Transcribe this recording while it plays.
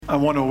I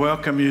want to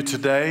welcome you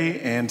today,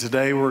 and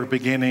today we're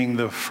beginning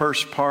the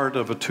first part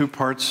of a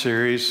two-part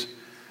series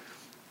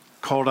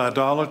called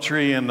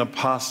Idolatry and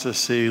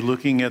Apostasy,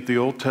 looking at the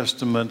Old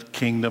Testament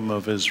kingdom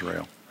of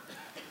Israel.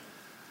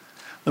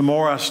 The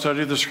more I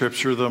study the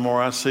scripture, the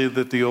more I see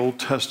that the Old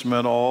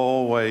Testament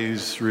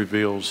always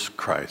reveals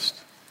Christ.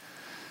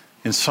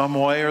 In some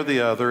way or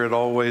the other, it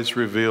always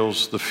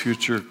reveals the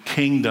future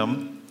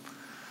kingdom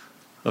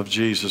of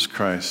Jesus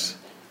Christ.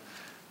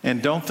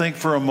 And don't think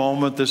for a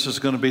moment this is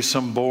going to be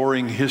some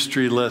boring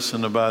history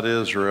lesson about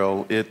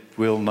Israel. It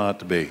will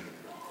not be.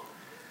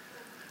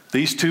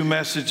 These two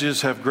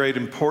messages have great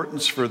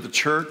importance for the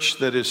church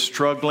that is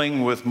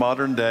struggling with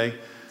modern day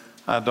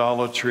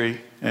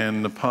idolatry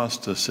and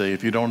apostasy.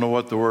 If you don't know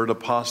what the word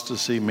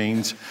apostasy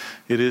means,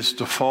 it is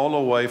to fall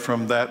away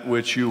from that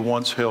which you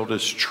once held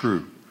as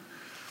true.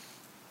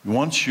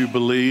 Once you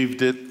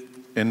believed it,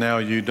 and now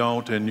you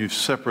don't, and you've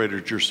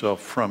separated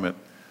yourself from it.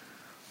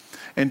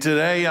 And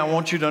today, I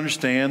want you to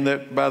understand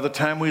that by the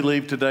time we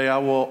leave today, I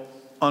will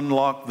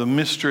unlock the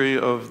mystery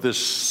of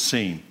this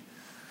scene.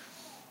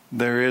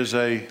 There is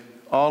an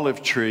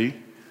olive tree,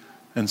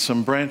 and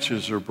some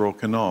branches are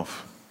broken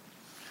off.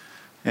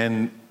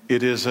 And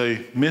it is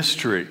a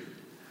mystery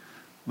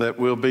that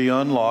will be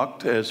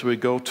unlocked as we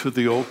go to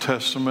the Old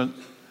Testament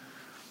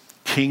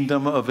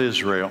kingdom of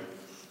Israel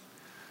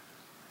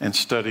and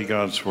study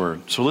God's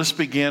Word. So let's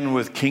begin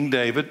with King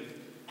David.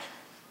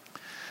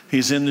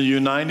 He's in the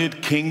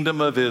United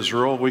Kingdom of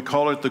Israel. We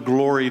call it the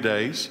glory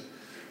days.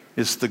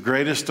 It's the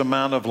greatest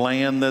amount of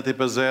land that they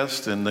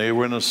possessed, and they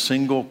were in a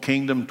single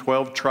kingdom,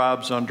 12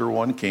 tribes under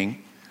one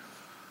king.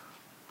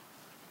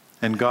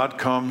 And God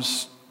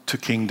comes to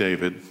King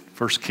David,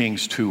 1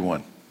 Kings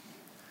 2:1.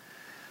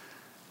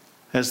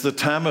 As the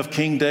time of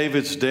King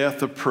David's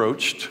death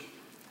approached,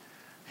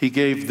 he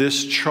gave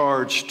this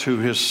charge to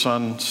his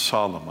son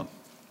Solomon.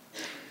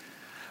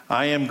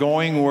 I am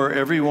going where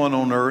everyone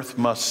on earth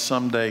must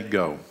someday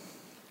go.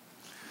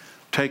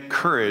 Take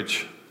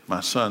courage,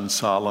 my son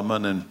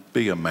Solomon, and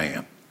be a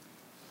man.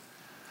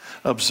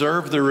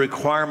 Observe the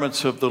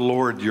requirements of the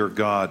Lord your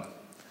God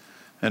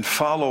and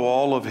follow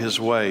all of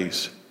his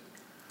ways.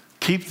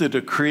 Keep the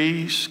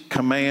decrees,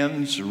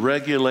 commands,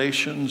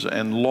 regulations,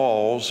 and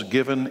laws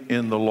given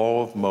in the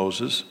law of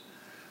Moses,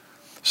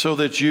 so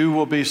that you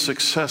will be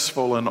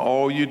successful in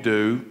all you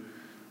do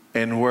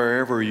and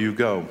wherever you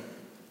go.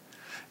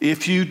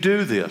 If you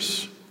do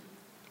this,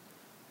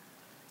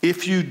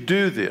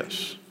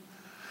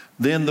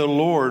 then the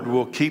Lord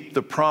will keep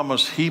the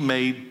promise he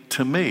made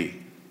to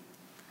me.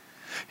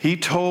 He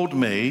told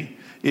me,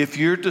 if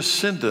your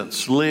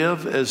descendants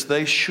live as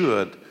they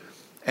should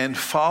and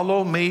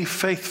follow me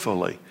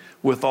faithfully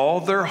with all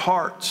their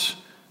hearts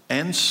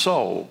and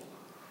soul,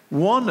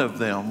 one of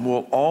them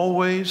will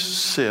always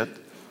sit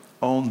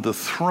on the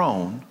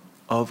throne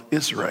of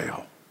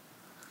Israel.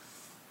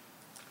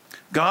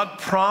 God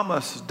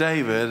promised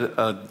David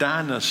a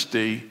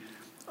dynasty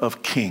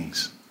of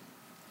kings.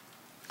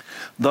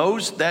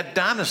 That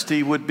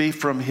dynasty would be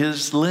from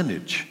his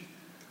lineage,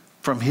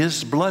 from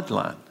his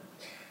bloodline.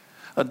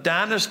 A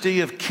dynasty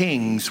of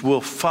kings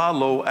will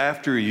follow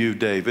after you,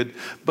 David,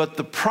 but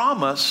the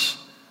promise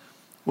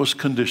was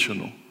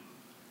conditional.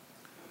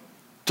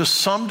 To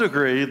some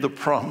degree, the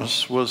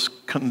promise was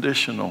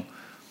conditional.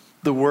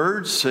 The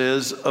word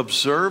says,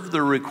 observe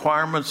the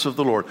requirements of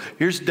the Lord.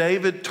 Here's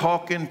David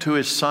talking to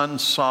his son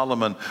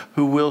Solomon,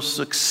 who will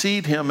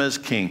succeed him as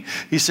king.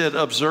 He said,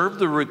 observe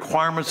the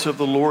requirements of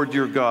the Lord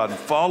your God.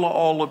 Follow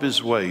all of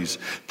his ways.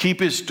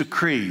 Keep his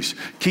decrees.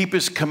 Keep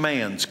his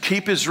commands.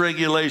 Keep his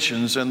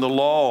regulations and the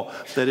law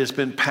that has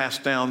been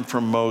passed down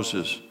from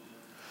Moses.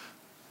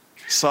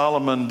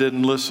 Solomon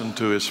didn't listen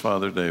to his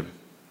father David.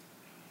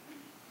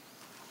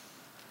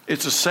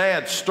 It's a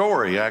sad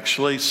story,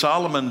 actually.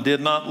 Solomon did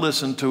not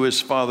listen to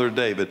his father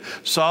David.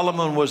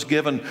 Solomon was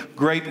given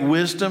great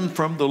wisdom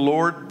from the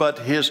Lord, but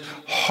his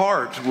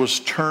heart was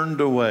turned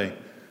away.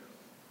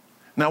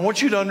 Now, I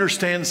want you to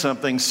understand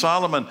something.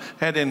 Solomon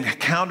had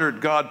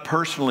encountered God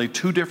personally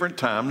 2 different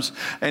times,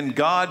 and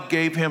God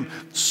gave him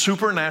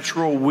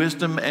supernatural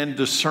wisdom and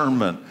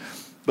discernment.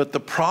 But the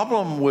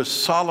problem with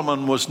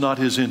Solomon was not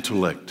his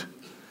intellect.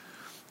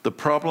 The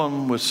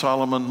problem with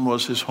Solomon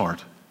was his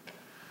heart.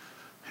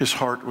 His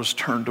heart was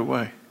turned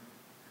away.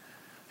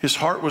 His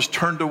heart was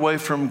turned away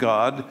from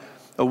God,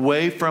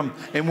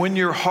 and when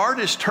your heart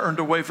is turned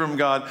away from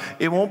God,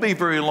 it won't be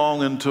very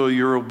long until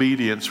your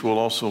obedience will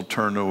also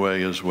turn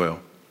away as well.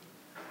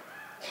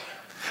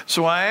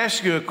 So I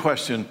ask you a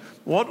question.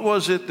 What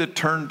was it that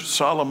turned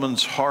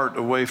Solomon's heart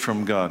away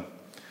from God?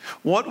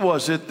 What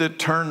was it that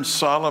turned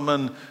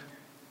Solomon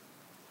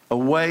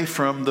away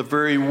from the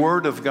very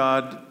word of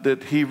God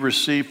that he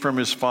received from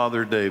his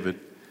father David?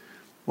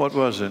 What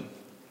was it?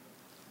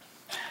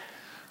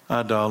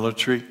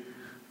 Idolatry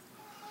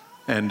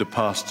and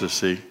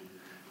apostasy.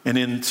 And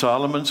in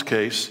Solomon's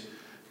case,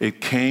 it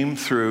came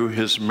through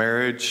his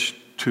marriage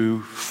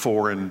to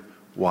foreign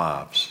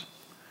wives.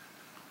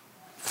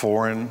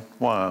 Foreign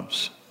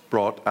wives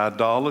brought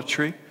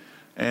idolatry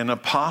and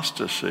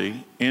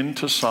apostasy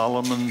into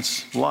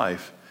Solomon's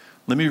life.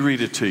 Let me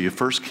read it to you.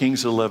 1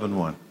 Kings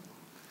 11:1.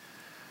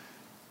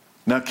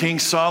 Now King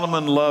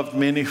Solomon loved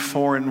many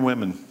foreign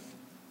women.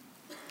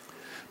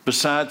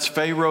 Besides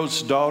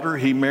Pharaoh's daughter,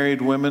 he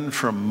married women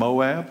from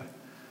Moab,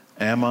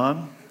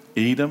 Ammon,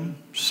 Edom,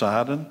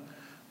 Sidon,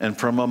 and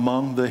from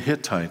among the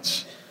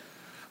Hittites.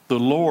 The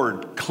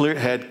Lord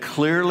had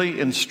clearly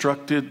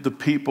instructed the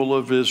people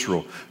of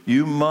Israel,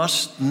 you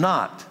must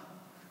not,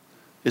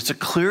 it's a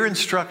clear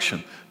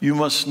instruction, you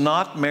must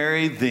not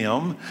marry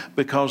them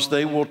because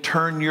they will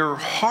turn your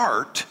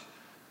heart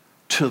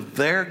to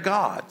their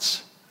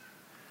gods.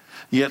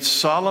 Yet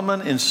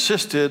Solomon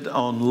insisted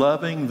on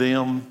loving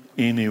them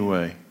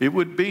anyway. It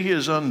would be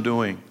his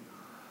undoing.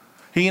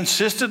 He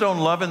insisted on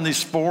loving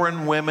these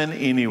foreign women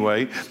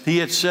anyway. He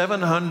had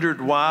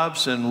 700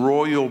 wives and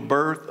royal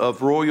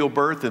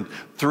birth and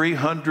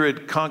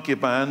 300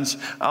 concubines.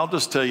 I'll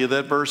just tell you,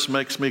 that verse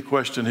makes me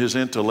question his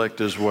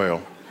intellect as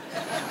well.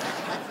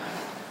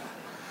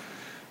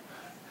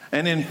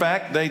 And in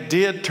fact, they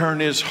did turn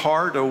his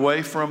heart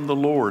away from the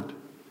Lord.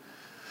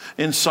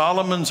 In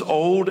Solomon's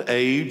old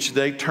age,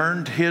 they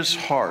turned his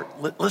heart.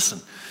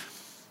 Listen,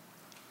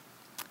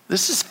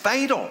 this is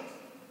fatal.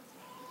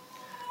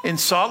 In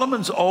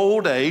Solomon's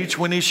old age,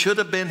 when he should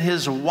have been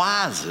his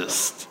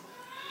wisest,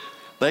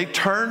 they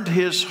turned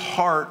his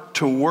heart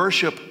to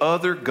worship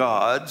other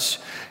gods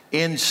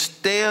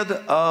instead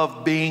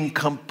of being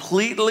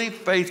completely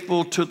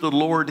faithful to the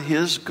Lord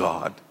his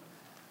God,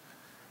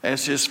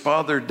 as his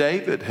father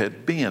David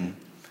had been.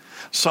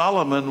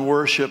 Solomon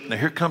worshiped, now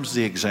here comes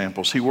the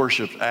examples. He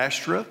worshiped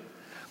Ashtoreth,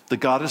 the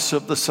goddess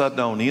of the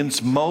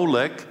Sidonians,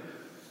 Molech,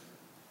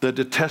 the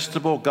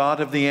detestable god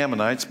of the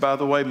Ammonites. By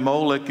the way,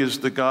 Molech is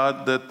the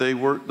god that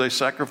they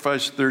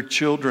sacrificed their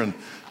children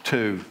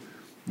to,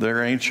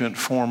 their ancient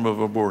form of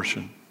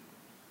abortion.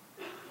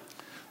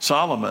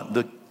 Solomon,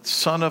 the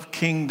son of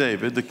King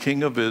David, the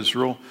king of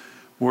Israel,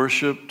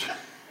 worshiped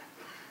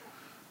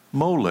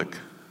Molech.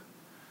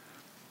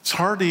 It's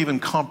hard to even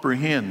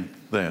comprehend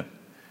that.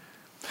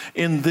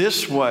 In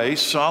this way,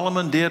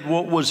 Solomon did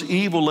what was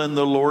evil in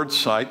the Lord's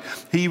sight.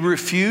 He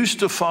refused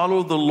to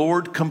follow the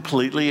Lord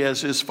completely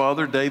as his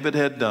father David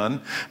had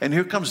done. And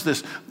here comes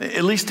this,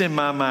 at least in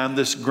my mind,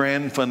 this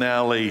grand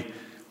finale,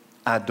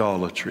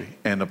 idolatry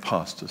and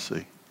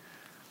apostasy.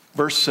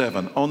 Verse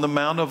 7, on the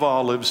Mount of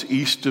Olives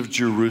east of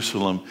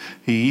Jerusalem,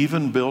 he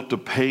even built a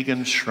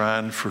pagan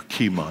shrine for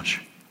Chemosh,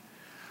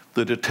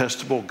 the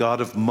detestable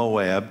god of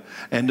Moab,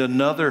 and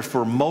another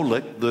for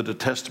Molech, the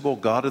detestable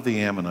god of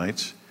the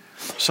Ammonites.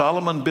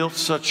 Solomon built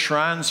such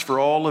shrines for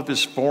all of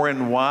his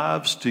foreign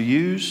wives to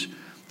use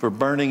for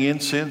burning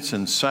incense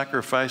and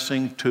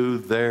sacrificing to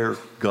their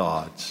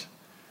gods.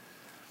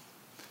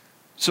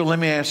 So let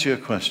me ask you a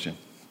question.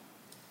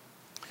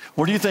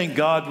 What do you think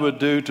God would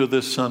do to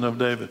this son of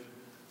David?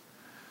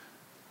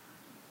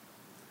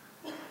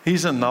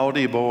 He's a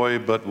naughty boy,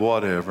 but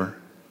whatever.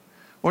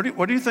 What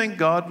do you think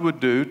God would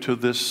do to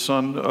this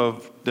son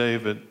of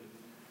David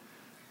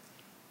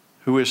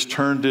who has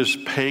turned his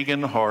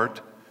pagan heart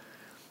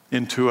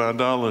into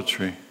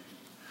idolatry?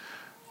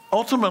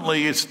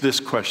 Ultimately, it's this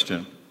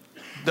question.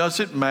 Does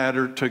it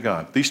matter to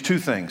God? These two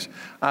things,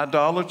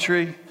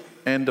 idolatry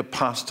and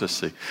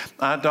apostasy.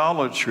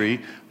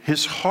 Idolatry,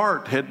 his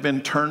heart had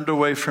been turned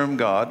away from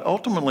God.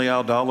 Ultimately,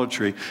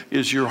 idolatry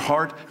is your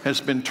heart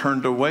has been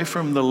turned away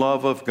from the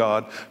love of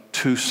God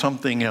to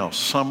something else,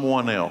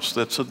 someone else.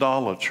 That's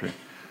idolatry.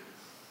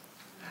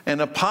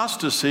 And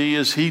apostasy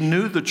is he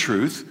knew the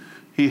truth.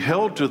 He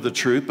held to the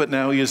truth, but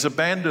now he has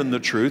abandoned the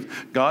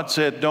truth. God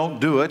said,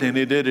 don't do it, and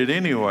he did it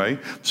anyway.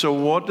 So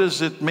what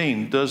does it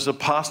mean? Does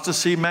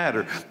apostasy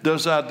matter?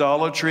 Does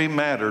idolatry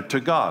matter to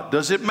God?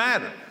 Does it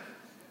matter?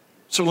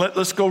 So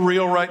let's go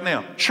real right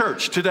now.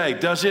 Church, today,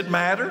 does it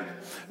matter?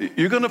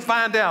 You're going to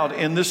find out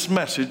in this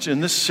message,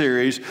 in this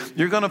series,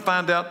 you're going to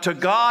find out to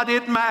God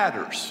it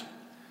matters.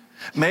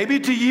 Maybe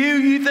to you,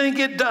 you think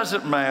it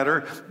doesn't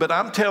matter, but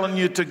I'm telling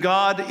you, to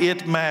God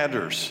it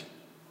matters.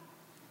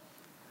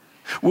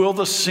 Will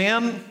the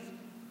sin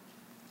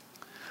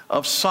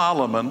of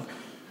Solomon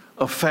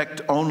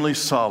affect only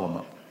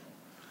Solomon?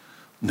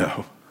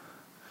 No.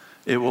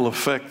 It will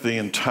affect the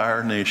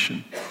entire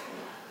nation.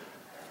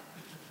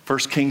 1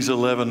 Kings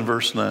 11,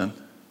 verse 9.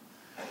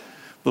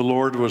 The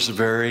Lord was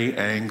very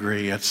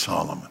angry at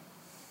Solomon,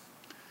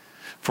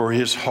 for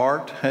his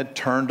heart had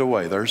turned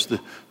away. There's the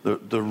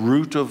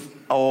root of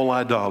all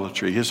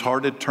idolatry. His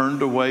heart had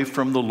turned away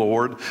from the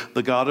Lord,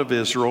 the God of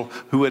Israel,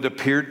 who had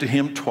appeared to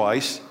him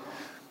twice.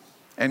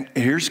 And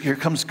here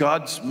comes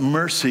God's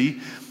mercy.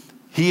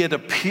 He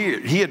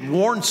had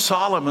warned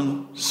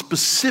Solomon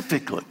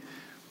specifically.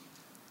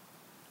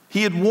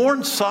 He had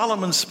warned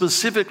Solomon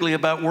specifically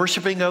about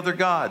worshiping other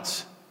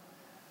gods.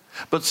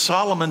 But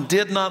Solomon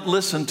did not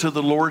listen to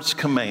the Lord's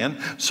command.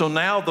 So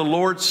now the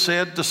Lord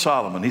said to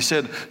Solomon, he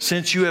said,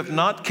 since you have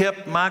not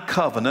kept my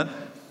covenant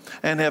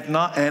and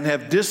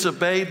have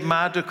disobeyed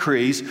my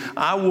decrees,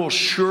 I will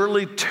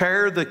surely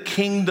tear the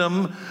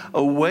kingdom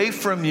away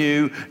from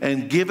you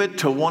and give it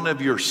to one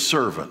of your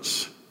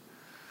servants.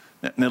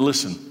 Now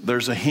listen,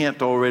 there's a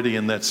hint already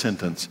in that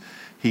sentence.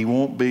 He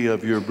won't be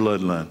of your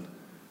bloodline.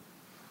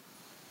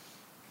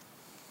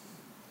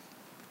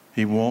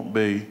 He won't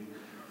be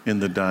in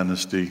the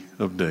dynasty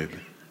of David.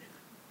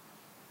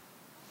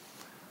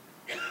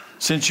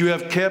 Since you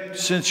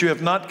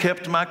have not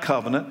kept my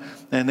covenant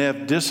and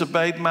have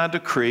disobeyed my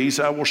decrees,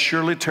 I will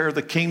surely tear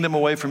the kingdom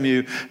away from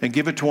you and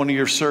give it to one of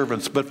your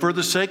servants. But for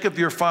the sake of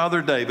your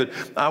father David,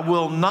 I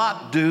will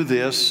not do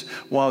this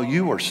while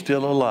you are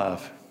still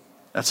alive.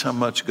 That's how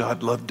much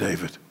God loved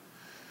David.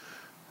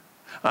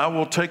 I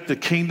will take the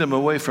kingdom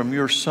away from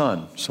your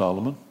son,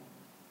 Solomon.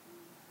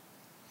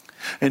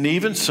 And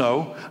even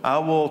so, I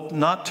will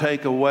not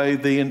take away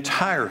the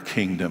entire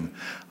kingdom.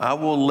 I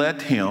will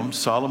let him,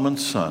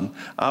 Solomon's son,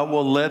 I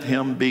will let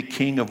him be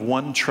king of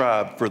one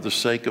tribe for the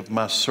sake of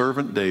my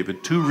servant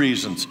David. Two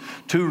reasons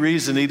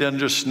he doesn't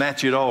just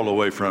snatch it all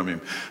away from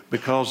him.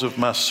 Because of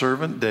my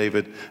servant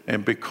David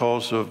and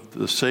because of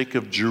the sake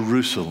of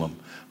Jerusalem,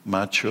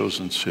 my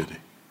chosen city.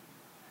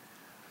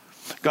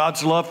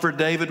 God's love for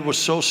David was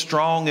so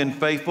strong and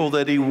faithful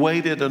that he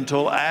waited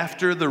until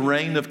after the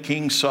reign of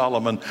King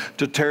Solomon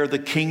to tear the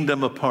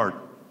kingdom apart.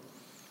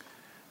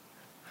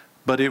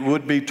 But it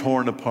would be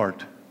torn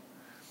apart.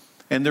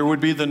 And there would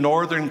be the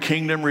northern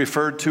kingdom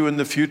referred to in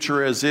the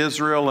future as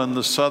Israel and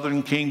the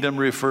southern kingdom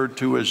referred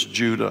to as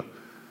Judah.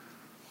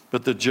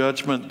 But the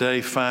judgment day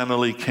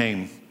finally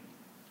came.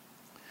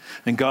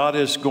 And God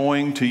is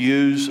going to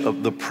use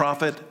the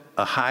prophet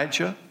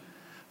Ahijah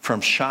from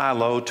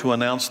Shiloh to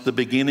announce the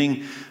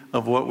beginning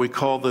of what we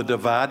call the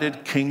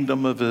divided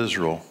kingdom of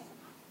Israel.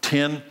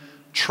 10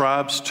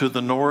 tribes to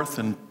the north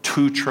and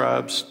 2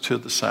 tribes to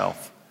the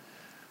south.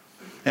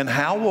 And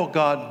how will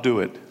God do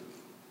it?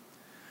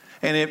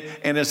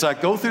 And as I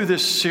go through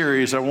this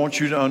series, I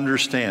want you to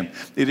understand,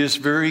 it is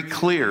very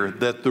clear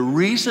that the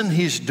reason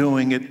he's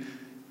doing it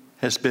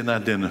has been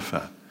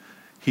identified.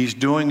 He's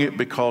doing it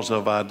because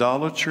of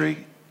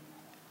idolatry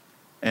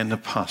and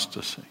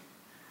apostasy.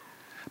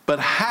 But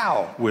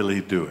how will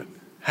he do it?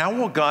 How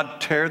will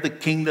God tear the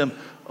kingdom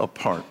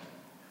apart?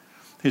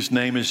 His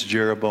name is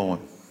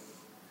Jeroboam.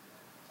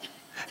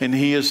 And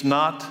he is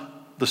not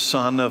the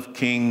son of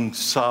King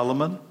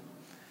Solomon.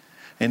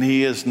 And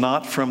he is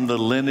not from the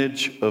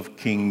lineage of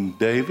King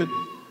David.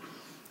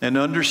 And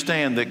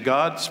understand that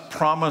God's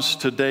promise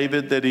to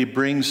David that he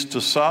brings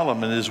to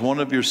Solomon is one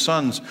of your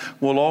sons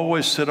will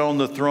always sit on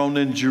the throne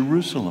in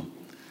Jerusalem.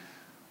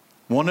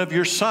 One of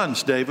your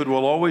sons, David,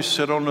 will always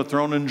sit on the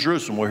throne in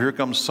Jerusalem. Well, here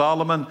comes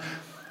Solomon,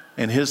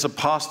 and his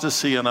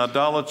apostasy and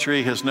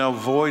idolatry has now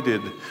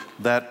voided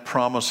that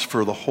promise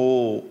for the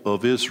whole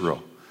of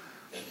Israel.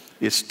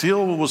 It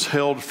still was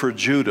held for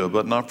Judah,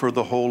 but not for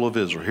the whole of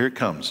Israel. Here it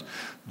comes.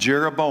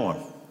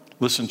 Jeroboam.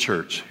 Listen,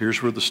 church,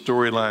 here's where the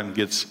storyline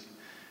gets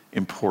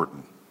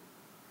important.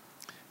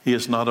 He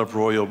is not of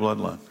royal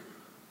bloodline.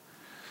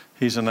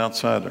 He's an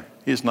outsider.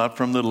 He's not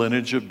from the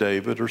lineage of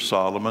David or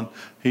Solomon.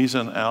 He's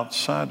an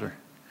outsider.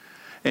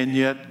 And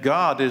yet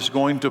God is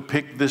going to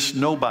pick this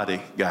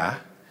nobody guy,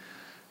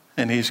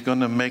 and he's going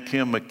to make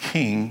him a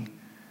king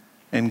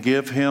and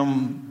give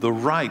him the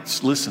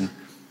rights, listen,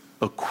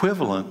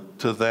 equivalent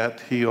to that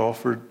he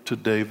offered to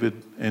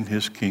David and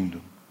his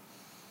kingdom.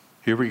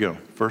 Here we go,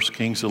 1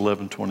 Kings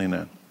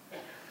 11:29.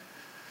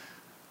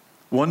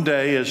 One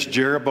day as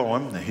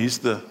Jeroboam, he's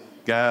the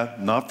guy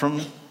not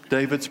from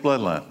David's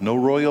bloodline, no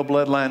royal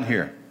bloodline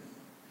here.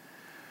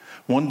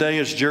 One day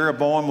as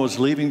Jeroboam was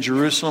leaving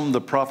Jerusalem,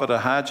 the prophet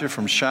Ahijah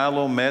from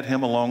Shiloh met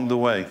him along the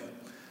way.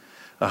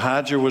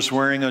 Ahijah was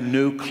wearing a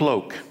new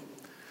cloak.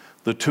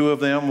 The two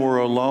of them were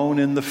alone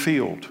in the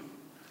field.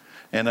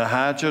 And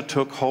Ahijah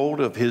took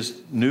hold of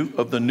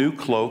the new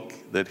cloak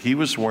that he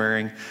was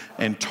wearing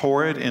and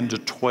tore it into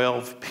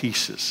 12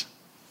 pieces.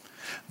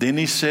 Then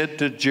he said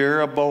to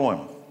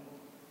Jeroboam,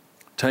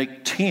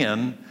 "Take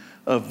 10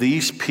 of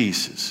these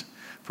pieces,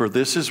 for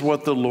this is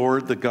what the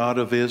Lord, the God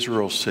of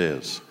Israel,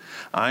 says.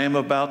 I am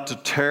about to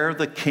tear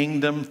the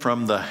kingdom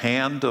from the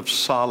hand of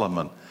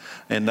Solomon,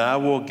 and I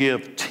will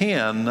give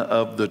 10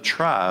 of the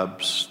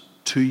tribes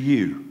to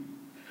you.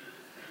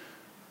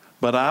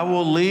 But I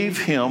will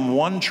leave him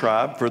one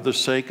tribe for the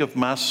sake of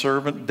my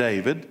servant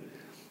David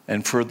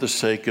and for the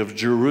sake of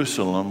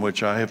Jerusalem,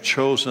 which I have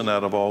chosen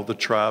out of all the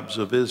tribes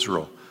of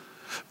Israel.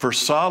 For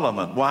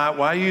Solomon, why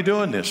are you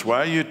doing this?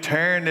 Why are you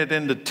tearing it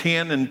into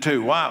 10 and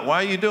 2? Why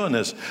are you doing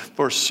this?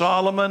 For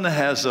Solomon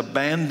has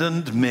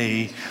abandoned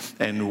me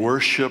and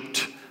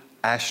worshiped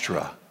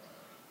Ashtoreth,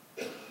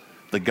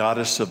 the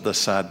goddess of the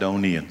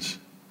Sidonians.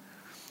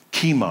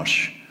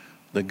 Chemosh,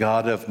 the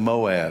god of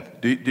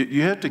Moab." Do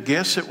you have to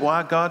guess at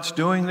why God's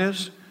doing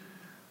this?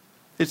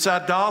 It's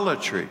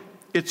idolatry.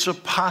 It's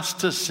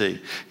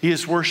apostasy. He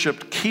has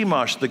worshiped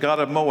Chemosh, the god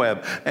of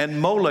Moab, and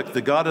Molech,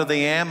 the god of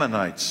the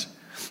Ammonites.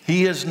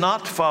 He has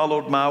not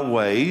followed my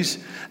ways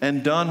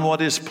and done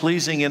what is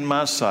pleasing in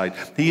my sight.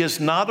 He has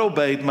not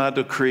obeyed my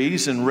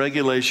decrees and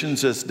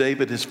regulations as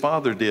David his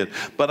father did.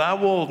 But I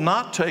will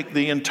not take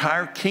the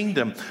entire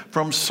kingdom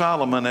from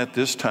Solomon at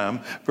this time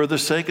for the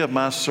sake of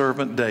my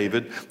servant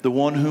David, the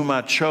one whom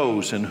I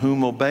chose and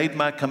whom obeyed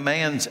my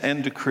commands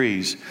and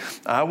decrees.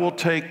 I will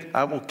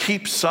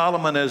keep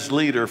Solomon as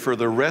leader for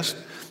the rest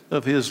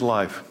of his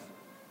life.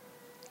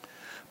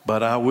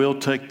 But I will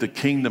take the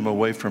kingdom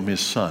away from his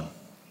son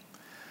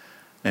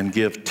and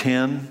give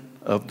 10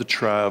 of the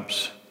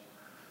tribes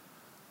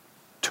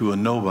to a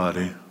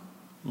nobody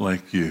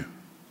like you,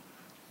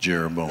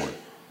 Jeroboam.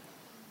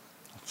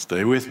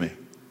 Stay with me.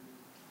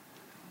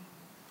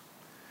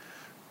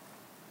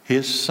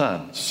 His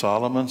son,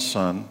 Solomon's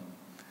son,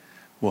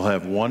 will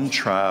have one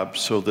tribe,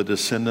 so the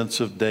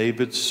descendants of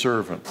David's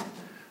servant,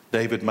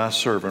 David, my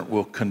servant,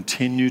 will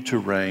continue to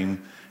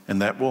reign,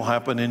 and that will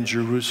happen in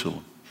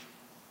Jerusalem.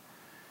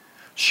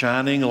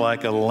 Shining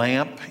like a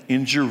lamp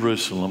in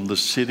Jerusalem, the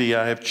city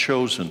I have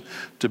chosen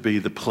to be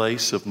the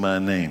place of my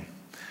name.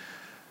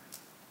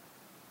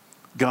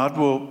 God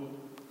will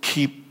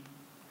keep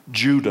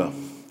Judah,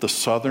 the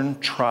southern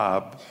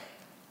tribe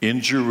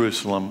in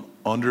Jerusalem,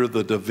 under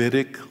the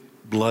Davidic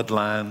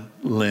bloodline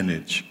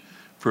lineage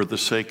for the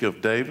sake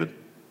of David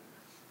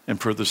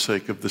and for the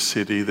sake of the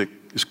city that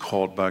is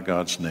called by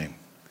God's name.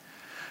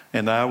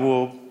 And I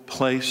will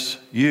place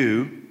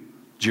you,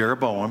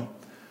 Jeroboam,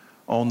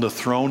 on the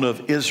throne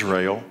of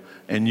Israel,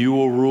 and you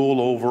will rule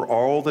over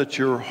all that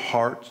your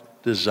heart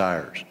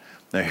desires.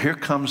 Now here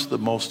comes the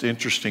most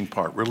interesting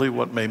part, really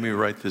what made me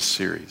write this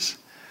series.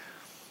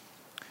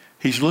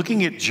 He's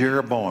looking at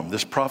Jeroboam.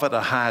 This prophet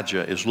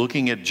Ahijah is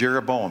looking at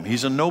Jeroboam.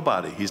 He's a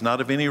nobody. He's not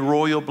of any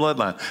royal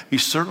bloodline.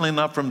 He's certainly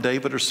not from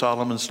David or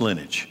Solomon's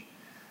lineage.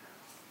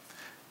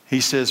 He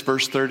says,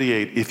 verse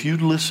 38, if you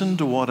listen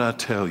to what I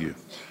tell you,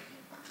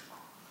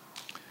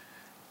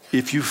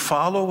 if you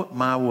follow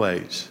my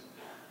ways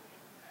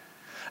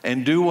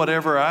and do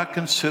whatever I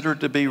consider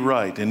to be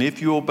right, and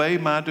if you obey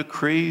my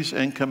decrees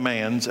and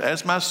commands,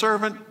 as my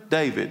servant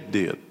David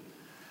did,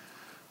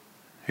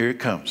 here it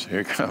comes,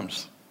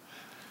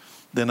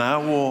 then I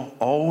will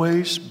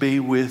always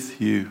be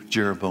with you,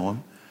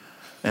 Jeroboam,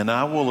 and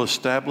I will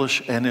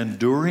establish an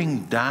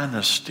enduring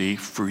dynasty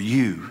for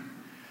you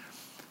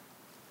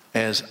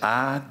as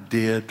I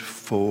did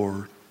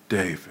for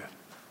David.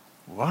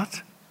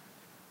 What?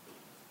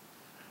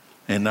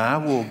 And I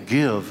will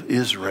give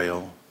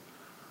Israel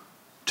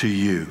to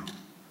you,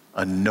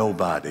 a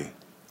nobody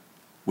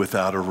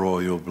without a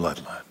royal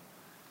bloodline.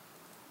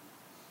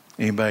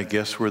 Anybody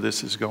guess where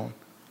this is going?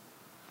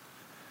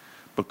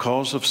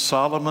 Because of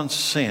Solomon's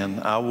sin,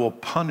 I will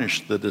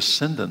punish the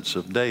descendants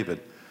of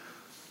David,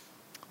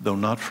 though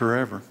not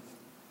forever.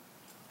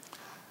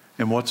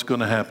 And what's going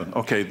to happen?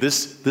 Okay,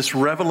 this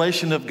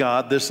revelation of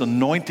God, this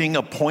anointing,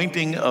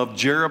 appointing of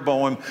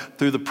Jeroboam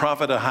through the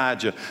prophet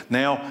Ahijah,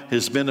 now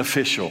has been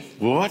official.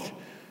 What?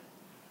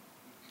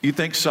 You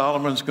think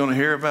Solomon's going to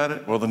hear about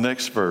it? Well, the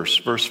next verse,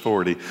 verse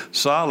 40.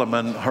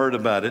 Solomon heard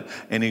about it,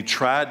 and he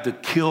tried to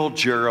kill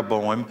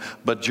Jeroboam,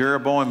 but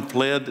Jeroboam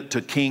fled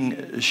to King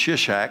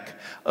Shishak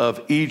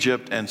of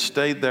Egypt and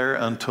stayed there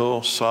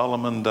until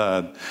Solomon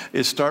died.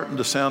 It's starting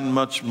to sound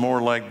much more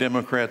like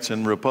Democrats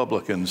and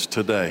Republicans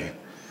today.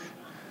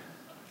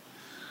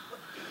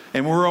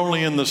 And we're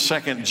only in the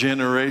second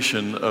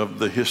generation of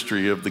the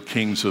history of the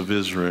kings of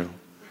Israel.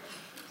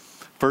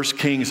 1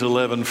 Kings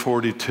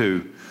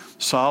 11:42.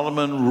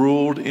 Solomon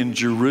ruled in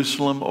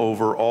Jerusalem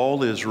over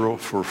all Israel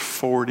for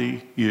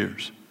 40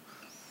 years.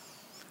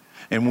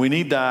 And when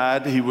he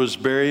died, he was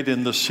buried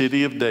in the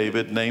city of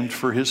David, named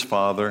for his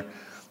father,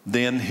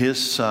 then his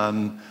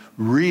son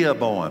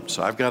Rehoboam.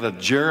 So I've got a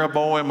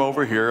Jeroboam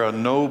over here, a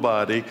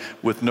nobody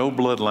with no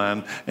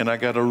bloodline, and I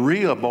got a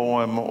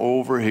Rehoboam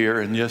over here,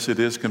 and yes, it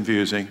is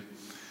confusing.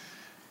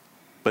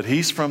 But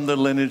he's from the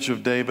lineage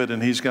of David,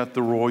 and he's got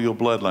the royal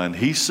bloodline.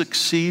 He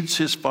succeeds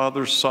his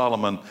father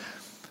Solomon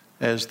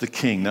as the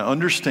king. Now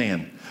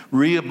understand,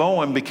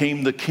 Rehoboam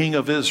became the king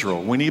of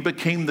Israel. When he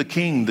became the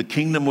king, the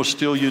kingdom was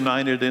still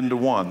united into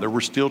one. There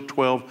were still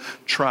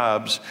 12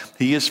 tribes.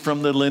 He is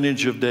from the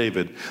lineage of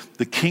David.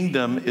 The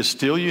kingdom is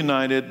still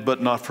united,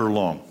 but not for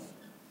long.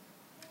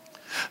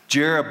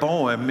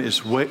 Jeroboam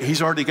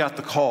he's already got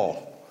the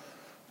call.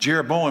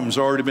 Jeroboam's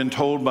already been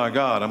told by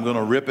God, I'm going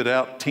to rip it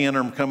out, 10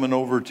 are coming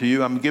over to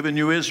you. I'm giving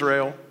you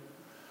Israel.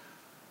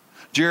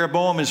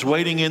 Jeroboam is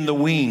waiting in the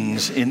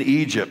wings in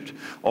Egypt,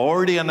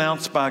 already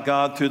announced by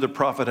God through the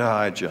prophet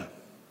Ahijah.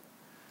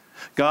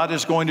 God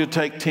is going to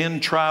take 10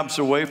 tribes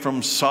away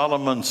from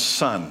Solomon's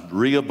son,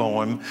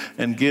 Rehoboam,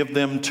 and give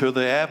them to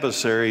the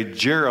adversary,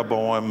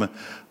 Jeroboam,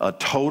 a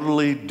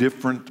totally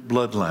different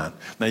bloodline.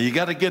 Now you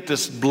got to get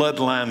this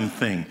bloodline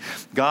thing.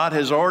 God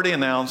has already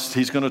announced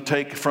he's going to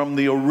take from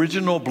the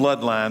original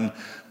bloodline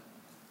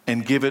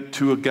and give it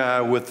to a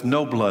guy with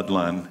no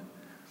bloodline,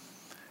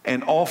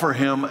 and offer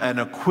him an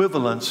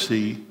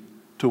equivalency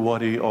to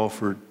what he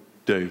offered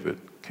David.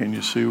 Can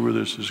you see where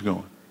this is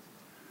going?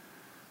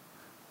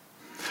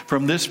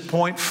 From this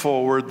point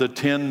forward, the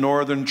 10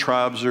 northern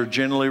tribes are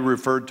generally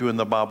referred to in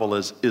the Bible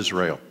as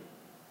Israel.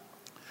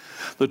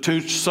 The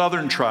 2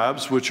 southern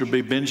tribes, which would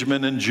be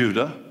Benjamin and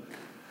Judah,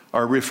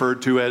 are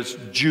referred to as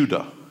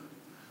Judah.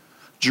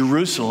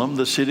 Jerusalem,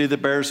 the city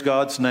that bears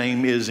God's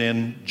name, is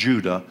in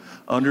Judah,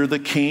 under the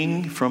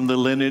king from the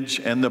lineage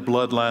and the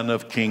bloodline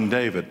of King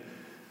David.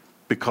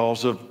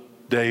 Because of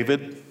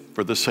David,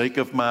 for the sake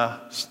of my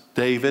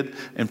David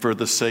and for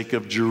the sake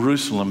of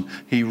Jerusalem,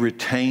 he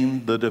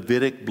retained the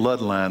Davidic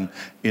bloodline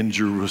in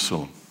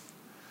Jerusalem.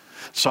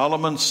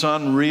 Solomon's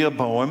son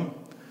Rehoboam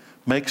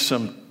makes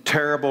some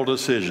terrible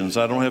decisions.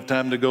 I don't have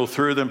time to go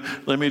through them.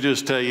 Let me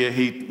just tell you,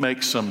 he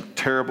makes some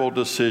terrible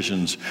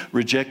decisions,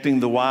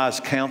 rejecting the wise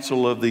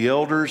counsel of the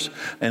elders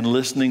and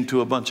listening to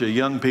a bunch of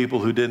young people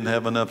who didn't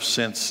have enough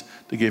sense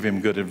to give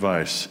him good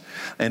advice.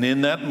 And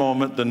in that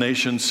moment, the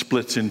nation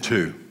splits in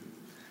two.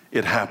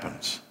 It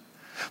happens.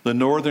 The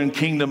northern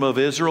kingdom of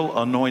Israel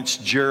anoints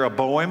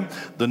Jeroboam,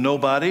 the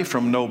nobody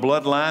from no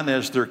bloodline,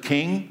 as their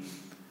king.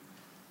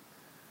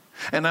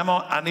 And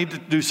I need to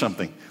do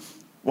something.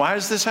 Why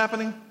is this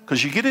happening?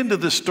 Because you get into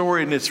this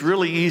story and it's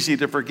really easy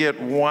to forget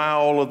why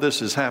all of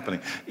this is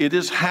happening. It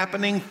is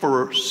happening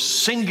for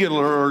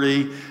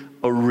singularly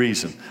a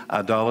reason: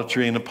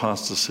 idolatry and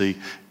apostasy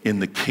in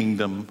the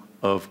kingdom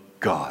of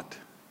God.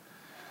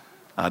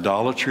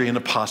 Idolatry and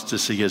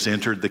apostasy has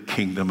entered the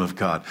kingdom of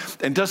God.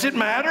 And does it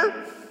matter?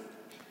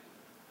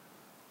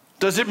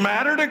 Does it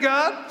matter to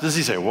God? Does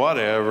he say,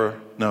 whatever?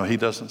 No, he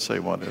doesn't say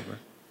whatever.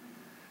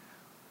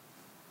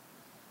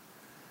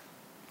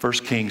 1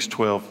 Kings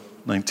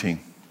 12:19.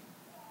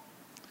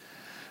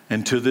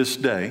 And to this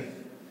day,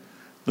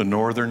 the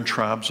northern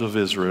tribes of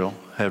Israel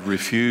have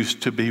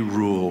refused to be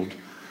ruled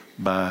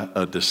by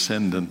a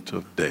descendant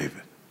of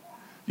David.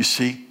 You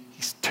see,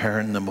 he's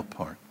tearing them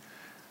apart.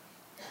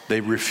 They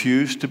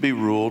refuse to be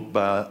ruled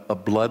by a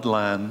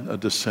bloodline, a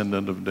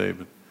descendant of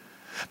David.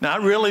 Now, I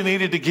really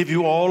needed to give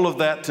you all of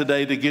that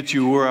today to get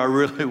you where I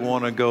really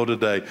want to go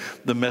today.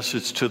 The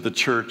message to the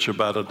church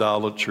about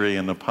idolatry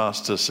and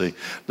apostasy.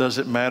 Does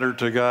it matter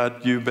to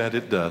God? You bet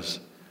it does.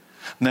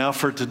 Now,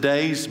 for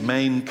today's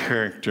main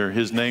character,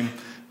 his name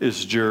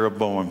is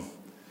Jeroboam.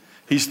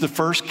 He's the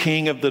first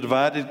king of the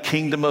divided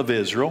kingdom of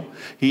Israel.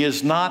 He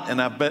is not,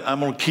 and I bet I'm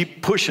going to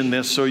keep pushing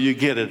this so you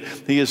get it.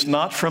 He is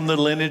not from the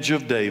lineage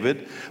of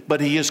David,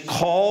 but he is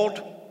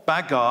called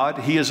by God.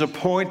 He is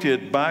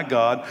appointed by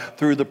God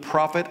through the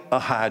prophet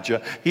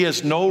Ahijah. He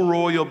has no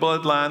royal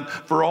bloodline.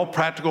 For all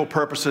practical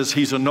purposes,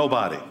 he's a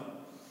nobody.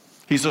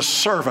 He's a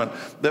servant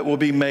that will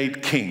be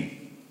made king.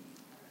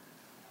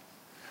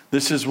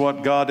 This is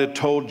what God had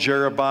told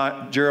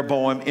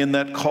Jeroboam in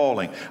that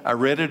calling. I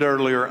read it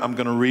earlier. I'm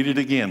going to read it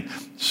again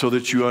so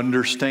that you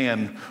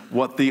understand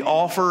what the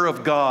offer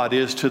of God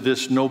is to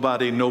this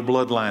nobody, no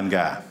bloodline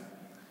guy.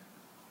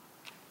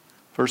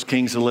 1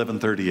 Kings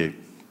 11:38.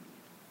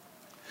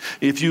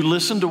 If you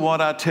listen to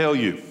what I tell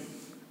you,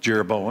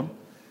 Jeroboam,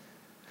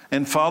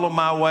 and follow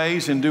my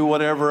ways and do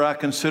whatever I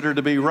consider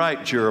to be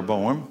right,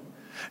 Jeroboam,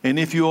 and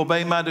if you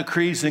obey my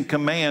decrees and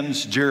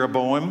commands,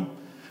 Jeroboam,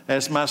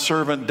 as my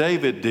servant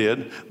David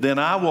did, then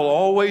I will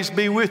always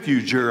be with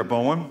you,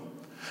 Jeroboam,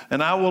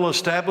 and I will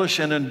establish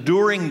an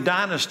enduring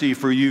dynasty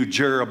for you,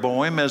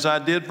 Jeroboam, as I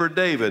did for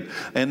David,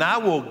 and I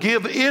will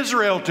give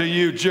Israel to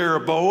you,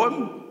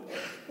 Jeroboam.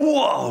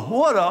 Whoa,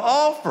 what an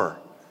offer.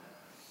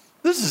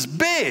 This is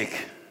big.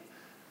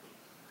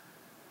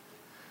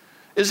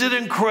 Is it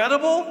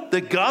incredible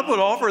that God would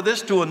offer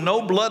this to a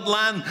no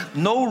bloodline,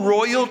 no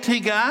royalty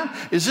guy?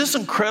 Is this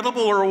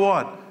incredible or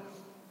what?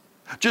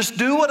 Just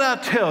do what I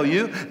tell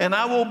you, and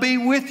I will be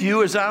with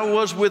you as I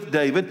was with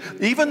David.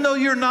 Even though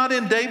you're not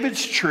in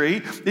David's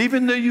tree,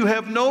 even though you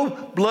have no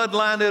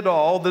bloodline at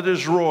all that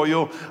is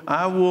royal,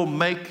 I will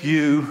make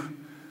you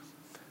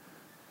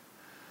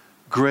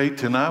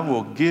great, and I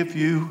will give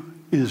you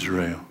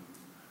Israel.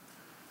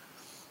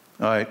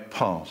 All right,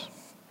 pause.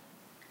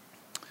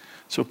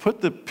 So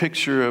put the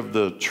picture of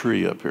the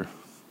tree up here.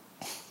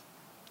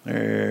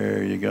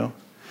 There you go.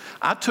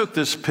 I took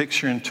this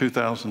picture in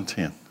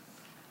 2010.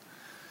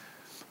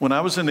 When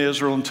I was in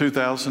Israel in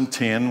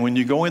 2010, when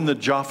you go in the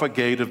Jaffa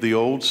Gate of the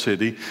old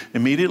city,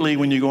 immediately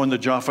when you go in the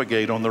Jaffa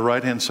Gate on the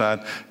right-hand side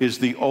is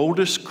the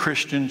oldest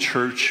Christian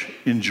church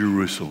in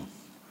Jerusalem.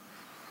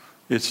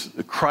 It's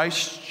the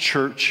Christ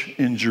Church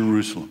in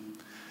Jerusalem.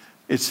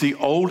 It's the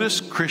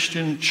oldest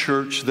Christian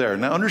church there.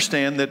 Now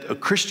understand that a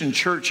Christian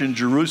church in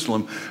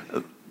Jerusalem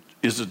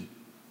is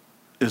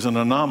an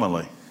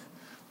anomaly,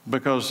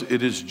 because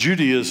it is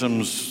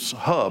Judaism's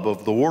hub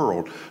of the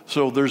world.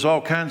 So there's all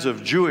kinds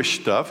of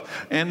Jewish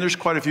stuff, and there's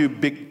quite a few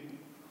big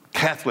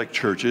Catholic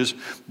churches,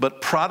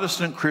 but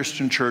Protestant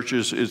Christian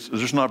churches,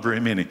 there's not very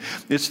many.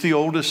 It's the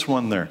oldest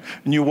one there.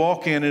 And you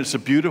walk in, it's a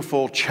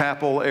beautiful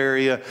chapel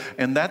area,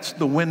 and that's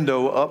the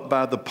window up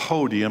by the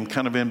podium,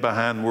 kind of in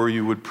behind where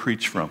you would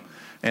preach from.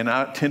 And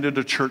I attended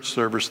a church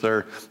service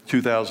there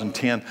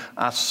 2010.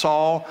 I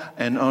saw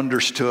and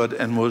understood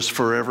and was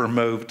forever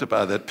moved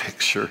by that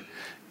picture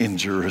in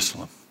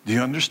Jerusalem. Do you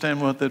understand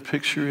what that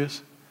picture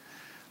is?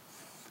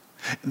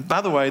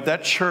 By the way,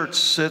 that church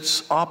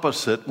sits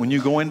opposite, when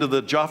you go into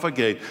the Jaffa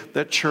Gate,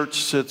 that church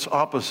sits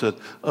opposite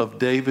of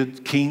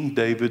King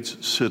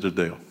David's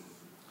citadel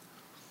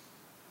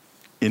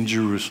in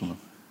Jerusalem.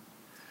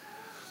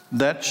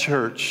 That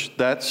church,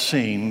 that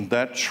scene,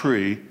 that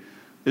tree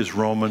is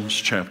Romans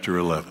chapter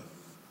 11.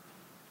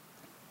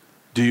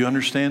 Do you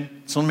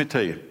understand? So let me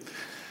tell you.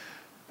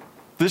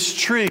 This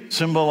tree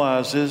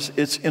symbolizes,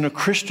 it's in a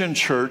Christian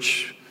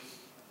church.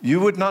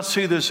 You would not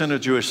see this in a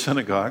Jewish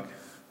synagogue.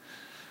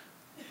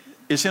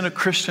 It's in a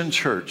Christian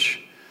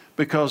church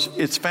because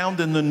it's found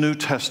in the New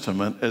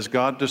Testament as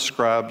God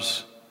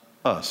describes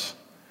us.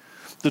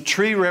 The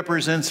tree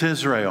represents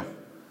Israel.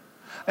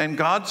 And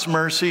God's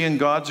mercy and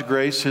God's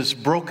grace has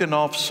broken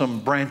off some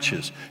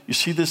branches. You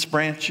see this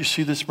branch? You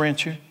see this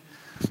branch here?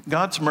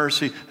 God's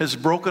mercy has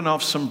broken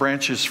off some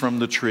branches from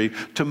the tree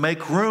to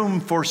make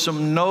room for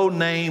some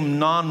no-name,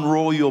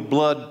 non-royal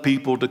blood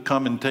people to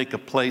come and take a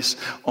place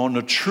on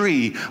a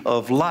tree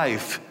of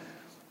life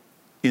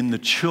in the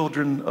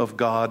children of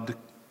God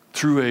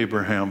through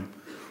Abraham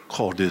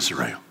called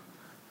Israel.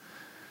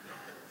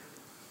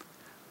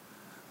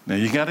 Now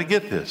you got to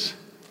get this.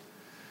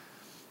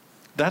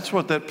 That's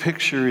what that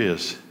picture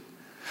is.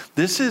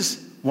 This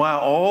is why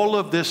all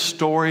of this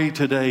story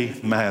today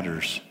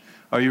matters.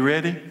 Are you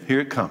ready? Here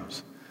it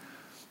comes.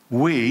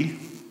 We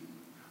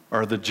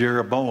are the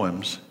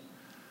Jeroboams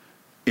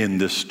in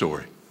this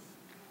story.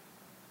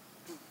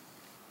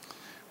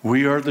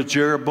 We are the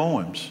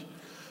Jeroboams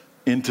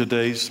in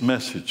today's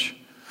message.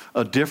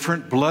 A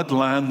different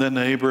bloodline than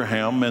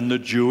Abraham and the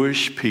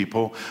Jewish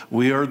people.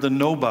 We are the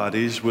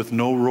nobodies with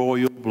no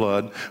royal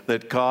blood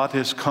that God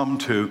has come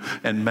to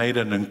and made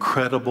an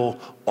incredible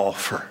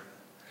offer.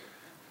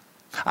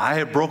 I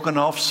have broken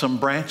off some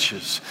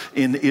branches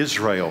in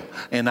Israel,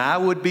 and I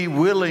would be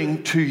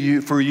willing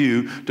for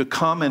you to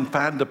come and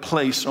find a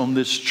place on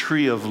this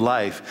tree of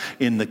life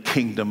in the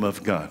kingdom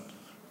of God.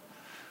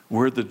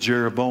 We're the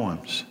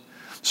Jeroboams.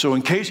 So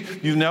in case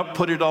you've now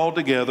put it all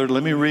together,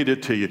 let me read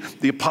it to you.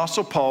 The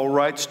Apostle Paul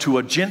writes to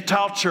a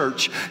Gentile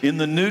church in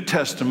the New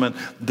Testament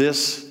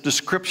this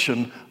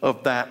description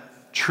of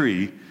that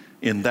tree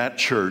in that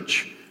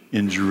church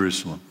in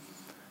Jerusalem.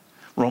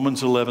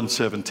 Romans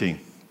 11:17.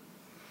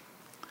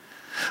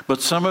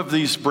 But some of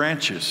these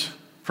branches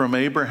from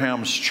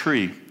Abraham's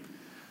tree,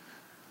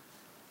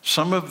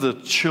 some of the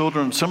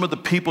children, some of the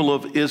people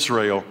of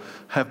Israel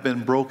have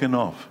been broken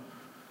off.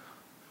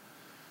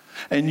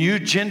 And you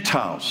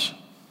Gentiles,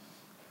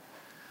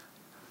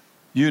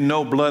 you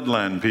no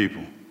bloodline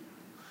people,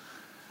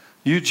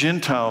 you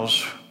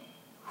Gentiles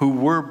who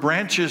were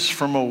branches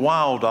from a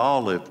wild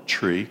olive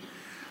tree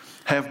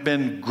have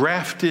been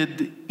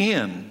grafted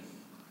in.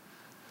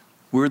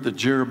 We're the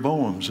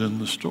Jeroboams in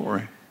the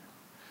story.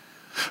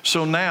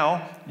 So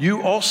now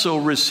you also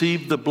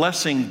receive the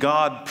blessing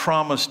God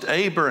promised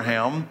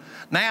Abraham.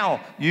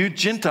 Now you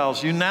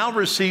Gentiles, you now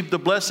receive the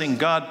blessing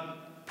God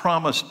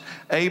promised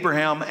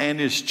Abraham and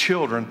his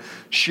children,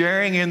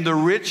 sharing in the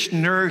rich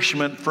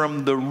nourishment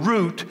from the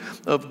root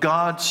of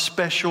God's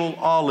special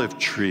olive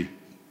tree.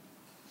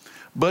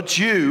 But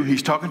you,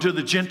 he's talking to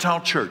the Gentile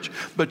church,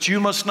 but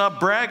you must not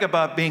brag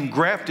about being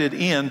grafted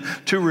in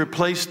to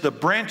replace the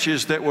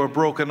branches that were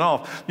broken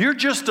off. You're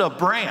just a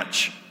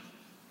branch.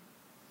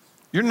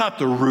 You're not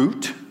the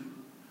root.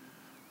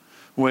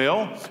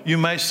 Well, you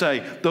may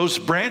say, those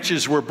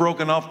branches were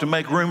broken off to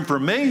make room for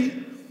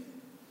me.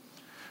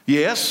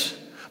 Yes,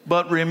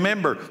 but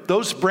remember,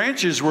 those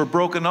branches were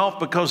broken off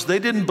because they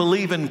didn't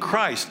believe in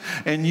Christ.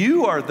 And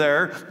you are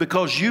there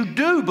because you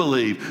do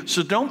believe.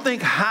 So don't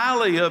think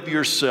highly of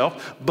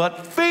yourself,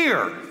 but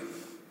fear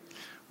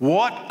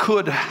what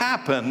could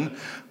happen.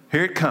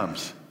 Here it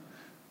comes.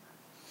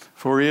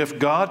 For if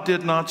God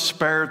did not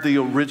spare the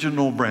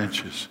original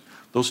branches,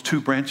 those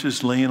two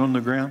branches laying on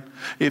the ground,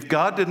 if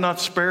God did not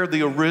spare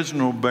the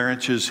original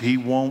branches, He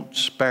won't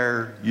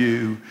spare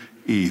you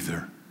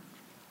either.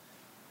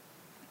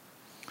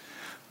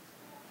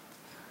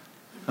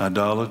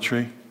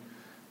 Idolatry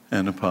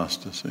and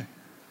apostasy.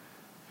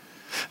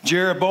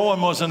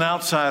 Jeroboam was an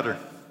outsider,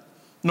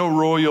 no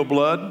royal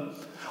blood,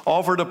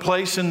 offered a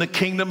place in the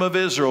kingdom of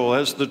Israel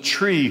as the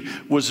tree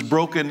was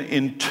broken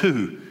in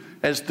two,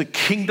 as the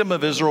kingdom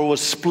of Israel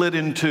was split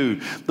in two.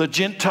 The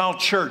Gentile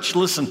church,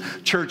 listen,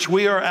 church,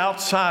 we are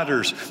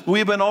outsiders. We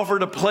have been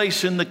offered a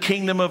place in the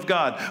kingdom of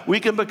God. We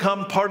can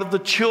become part of the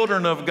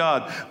children of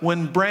God.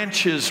 When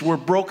branches were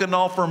broken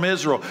off from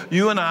Israel,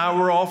 you and I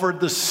were offered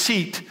the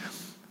seat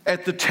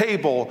at the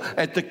table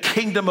at the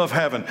kingdom of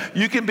heaven.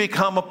 You can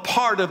become a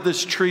part of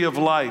this tree of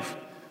life.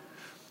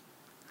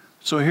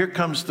 So here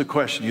comes the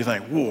question. You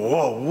think,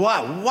 whoa,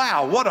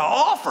 wow, what an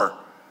offer.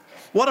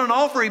 What an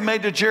offer he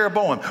made to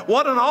Jeroboam.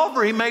 What an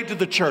offer he made to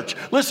the church.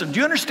 Listen, do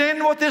you understand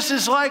what this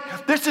is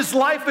like? This is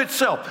life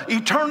itself.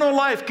 Eternal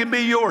life can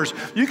be yours.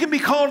 You can be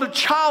called a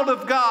child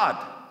of God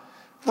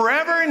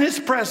forever in His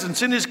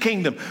presence, in His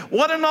kingdom.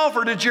 What an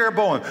offer to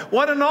Jeroboam.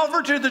 What an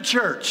offer to the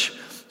church.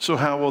 So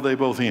how will they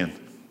both end?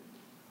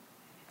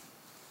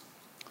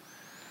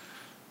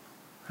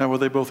 How will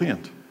they both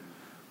end?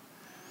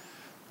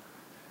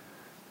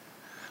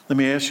 Let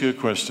me ask you a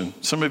question.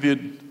 Some of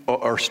you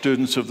are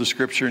students of the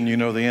Scripture and you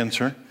know the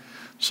answer.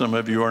 Some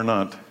of you are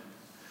not.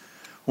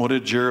 What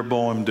did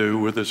Jeroboam do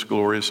with this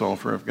glorious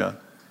offer of God?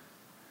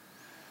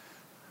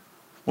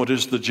 What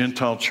has the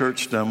Gentile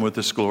church done with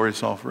this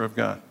glorious offer of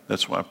God?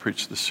 That's why I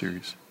preach this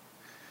series.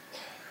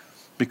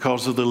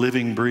 Because of the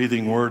living,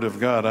 breathing Word of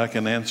God, I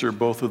can answer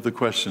both of the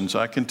questions.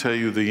 I can tell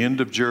you the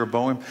end of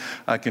Jeroboam.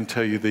 I can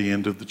tell you the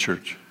end of the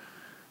church.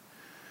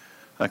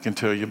 I can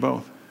tell you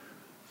both.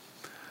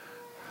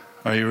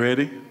 Are you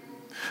ready?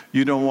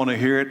 You don't want to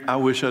hear it? I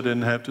wish I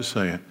didn't have to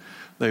say it.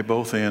 They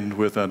both end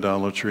with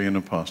idolatry and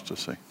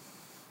apostasy.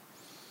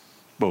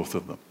 Both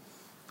of them.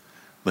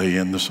 They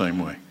end the same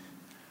way.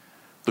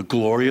 The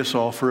glorious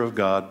offer of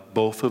God,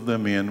 both of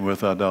them end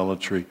with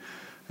idolatry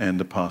and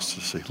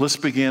apostasy. Let's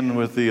begin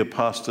with the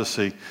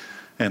apostasy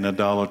and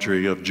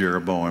idolatry of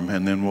Jeroboam,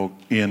 and then we'll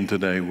end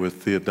today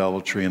with the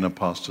idolatry and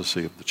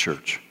apostasy of the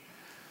church.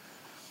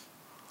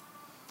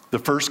 The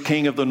first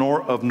king of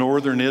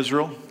northern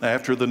Israel,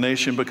 after the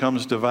nation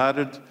becomes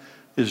divided,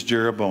 is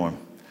Jeroboam.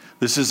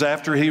 This is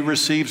after he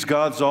receives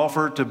God's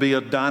offer to be a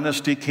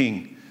dynasty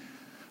king.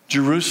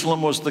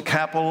 Jerusalem was the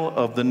capital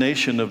of the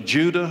nation of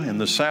Judah in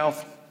the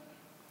south,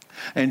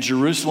 and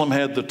Jerusalem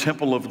had the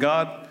temple of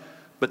God.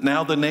 But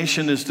now the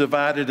nation is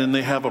divided and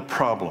they have a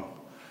problem.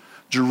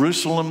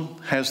 Jerusalem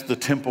has the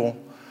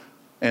temple,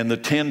 and the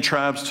 10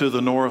 tribes to the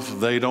north,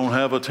 they don't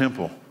have a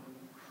temple.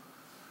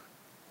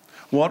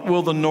 What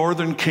will the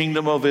northern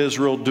kingdom of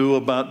Israel do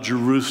about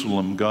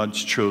Jerusalem,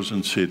 God's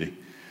chosen city,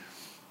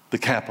 the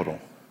capital?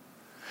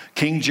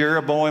 King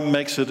Jeroboam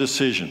makes a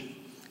decision.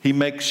 He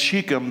makes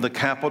Shechem the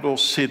capital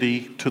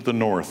city to the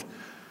north.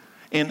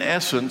 In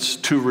essence,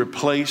 to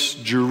replace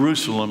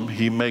Jerusalem,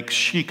 he makes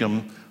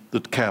Shechem the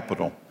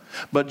capital.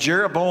 But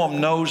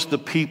Jeroboam knows the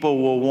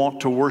people will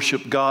want to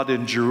worship God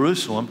in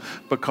Jerusalem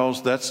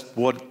because that's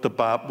what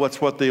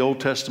the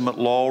Old Testament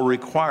law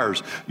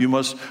requires. You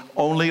must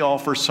only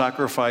offer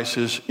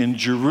sacrifices in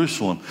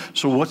Jerusalem.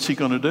 So what's he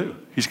going to do?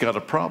 He's got a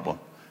problem.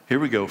 Here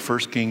we go, 1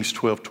 Kings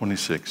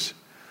 12:26.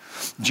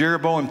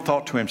 Jeroboam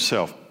thought to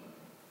himself,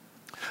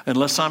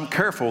 unless I'm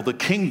careful, the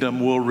kingdom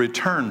will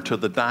return to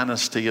the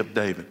dynasty of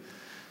David.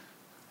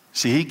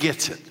 See, he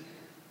gets it.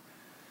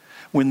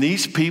 When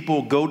these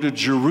people go to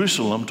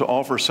Jerusalem to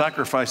offer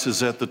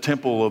sacrifices at the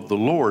temple of the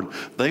Lord,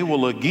 they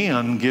will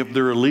again give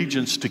their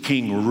allegiance to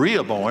King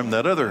Rehoboam,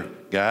 that other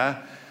guy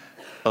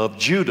of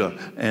Judah,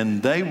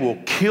 and they will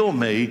kill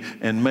me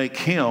and make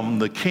him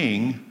the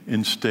king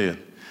instead.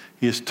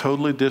 He is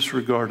totally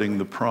disregarding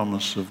the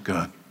promise of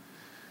God,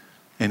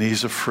 and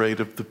he's afraid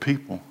of the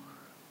people.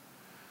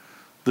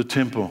 The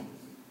temple.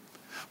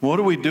 What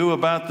do we do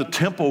about the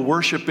temple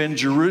worship in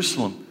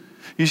Jerusalem?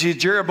 You see,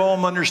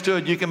 Jeroboam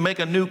understood you can make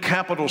a new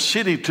capital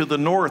city to the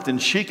north in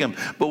Shechem,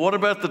 but what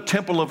about the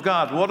temple of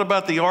God? What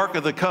about the Ark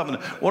of the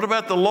Covenant? What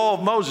about the law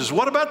of Moses?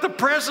 What about the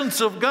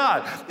presence of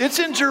God? It's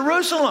in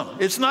Jerusalem.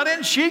 It's not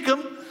in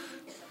Shechem.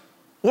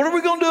 What are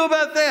we going to do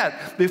about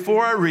that?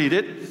 Before I read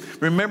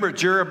it, remember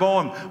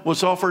Jeroboam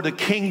was offered a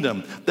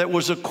kingdom that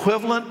was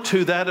equivalent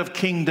to that of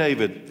King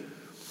David.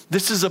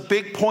 This is a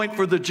big point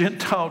for the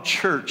Gentile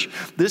church.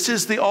 This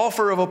is the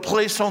offer of a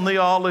place on the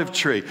olive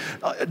tree.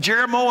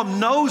 Jeroboam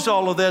knows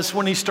all of this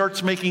when he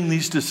starts making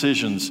these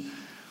decisions.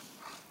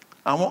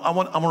 I'm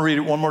going to read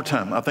it one more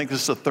time. I think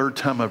this is the third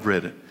time I've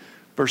read it.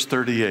 Verse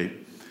 38.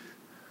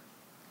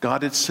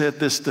 God had said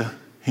this to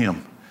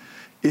him.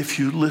 If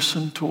you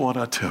listen to what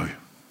I tell you.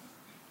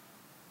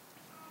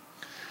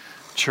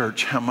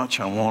 Church, how much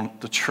I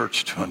want the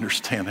church to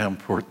understand how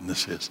important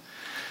this is.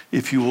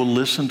 If you will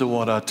listen to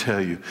what I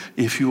tell you,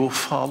 if you will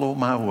follow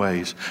my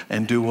ways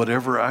and do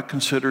whatever I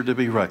consider to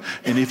be right,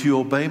 and if you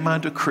obey my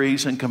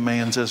decrees and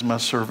commands as my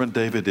servant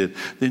David did,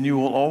 then you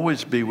will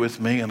always be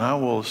with me, and I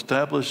will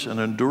establish an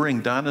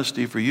enduring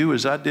dynasty for you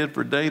as I did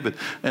for David,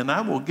 and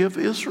I will give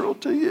Israel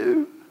to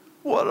you.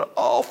 What an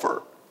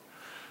offer.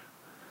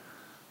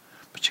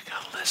 But you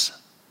got to listen.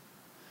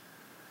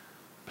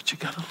 But you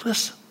got to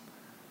listen.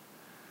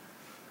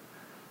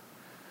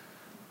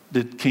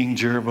 Did King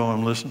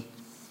Jeroboam listen?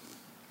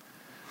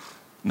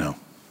 No.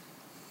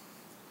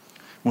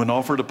 When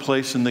offered a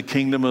place in the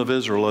kingdom of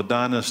Israel, a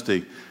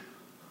dynasty,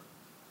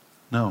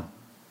 no.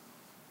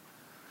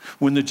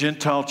 When the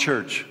Gentile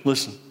church,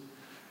 listen,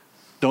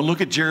 don't look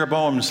at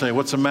Jeroboam and say,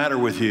 what's the matter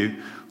with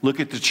you? Look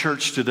at the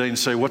church today and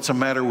say, what's the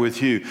matter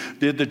with you?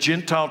 Did the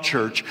Gentile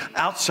church,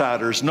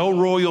 outsiders, no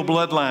royal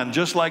bloodline,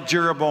 just like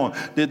Jeroboam,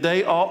 did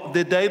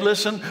they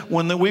listen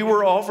when we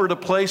were offered a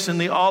place in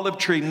the olive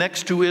tree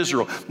next to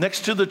Israel,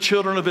 next to the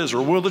children of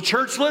Israel? Will the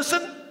church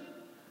listen?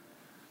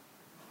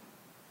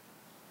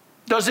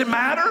 Does it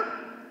matter?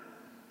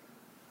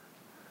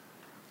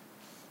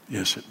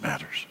 Yes, it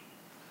matters.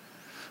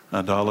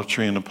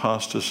 Idolatry and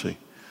apostasy.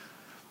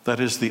 That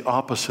is the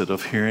opposite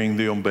of hearing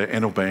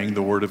and obeying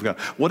the Word of God.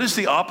 What is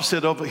the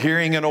opposite of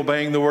hearing and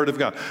obeying the Word of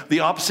God? The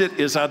opposite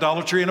is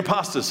idolatry and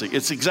apostasy.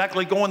 It's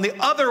exactly going the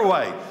other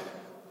way.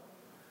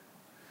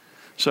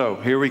 So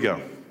here we go.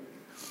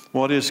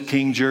 What is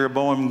King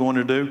Jeroboam going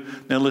to do?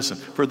 Now listen,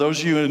 for those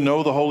of you who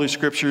know the Holy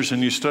Scriptures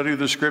and you study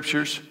the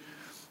Scriptures,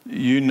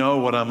 you know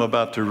what I'm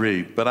about to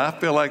read. But I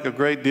feel like a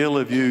great deal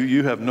of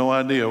you have no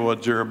idea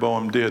what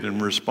Jeroboam did in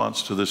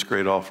response to this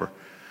great offer,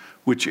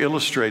 which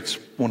illustrates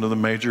one of the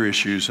major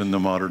issues in the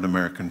modern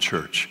American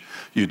church.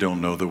 You don't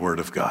know the Word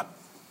of God.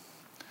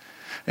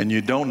 And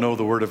you don't know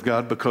the Word of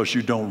God because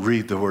you don't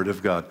read the Word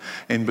of God.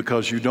 And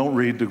because you don't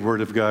read the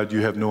Word of God,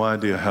 you have no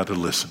idea how to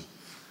listen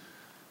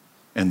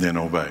and then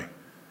obey.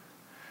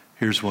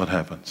 Here's what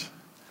happens.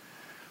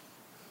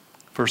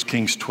 1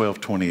 Kings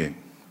 12:28.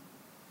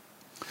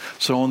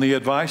 So on the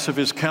advice of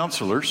his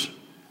counselors,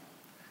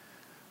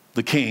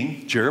 the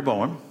king,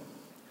 Jeroboam,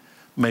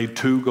 made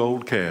 2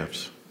 gold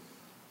calves.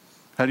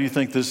 How do you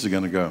think this is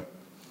going to go?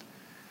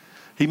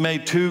 He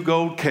made 2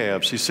 gold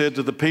calves. He said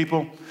to the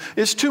people,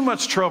 it's too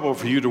much trouble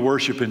for you to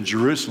worship in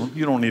Jerusalem.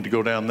 You don't need to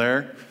go down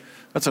there.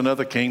 That's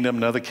another kingdom,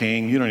 another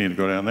king. You don't need to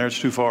go down there. It's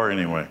too far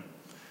anyway.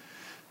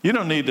 You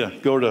don't need to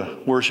go to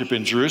worship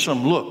in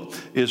Jerusalem. Look,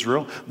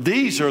 Israel,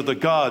 these are the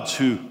gods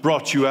who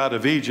brought you out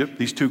of Egypt,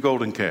 these 2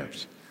 golden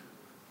calves.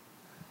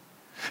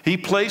 He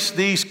placed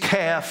these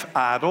calf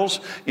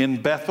idols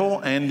in Bethel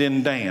and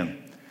in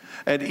Dan,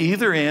 at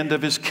either end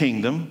of his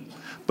kingdom.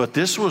 But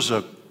this was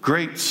a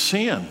great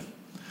sin,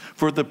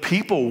 for the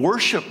people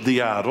worshiped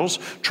the idols,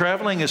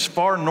 traveling as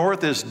far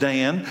north as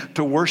Dan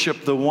to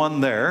worship the one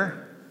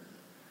there.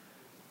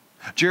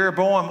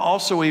 Jeroboam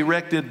also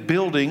erected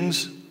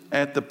buildings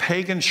at the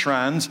pagan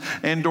shrines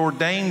and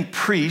ordained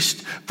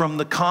priests from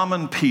the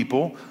common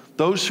people,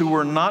 those who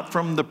were not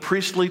from the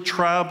priestly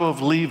tribe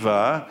of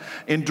Levi,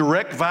 in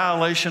direct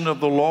violation of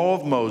the law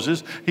of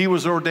Moses. He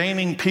was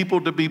ordaining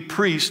people to be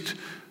priests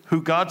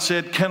who God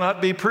said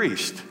cannot be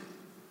priests.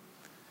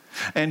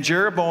 And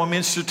Jeroboam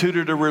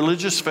instituted a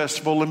religious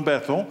festival in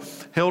Bethel,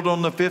 held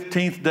on the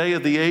 15th day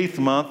of the 8th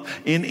month,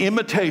 in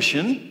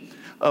imitation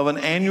of an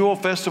annual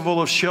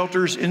festival of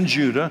shelters in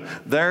Judah.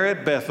 There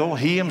at Bethel,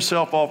 he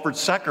himself offered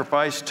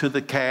sacrifice to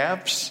the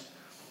calves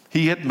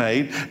he had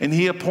made, and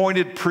he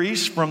appointed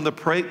priests from the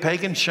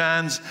pagan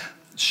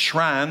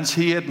shrines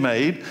he had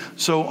made.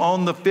 So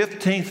on the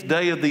 15th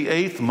day of the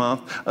 8th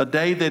month, a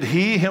day that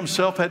he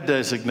himself had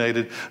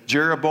designated,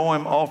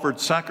 Jeroboam offered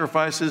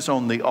sacrifices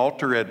on the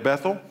altar at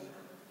Bethel,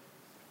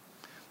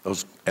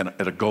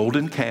 at a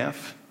golden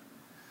calf.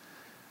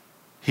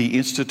 He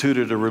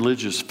instituted a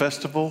religious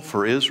festival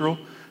for Israel,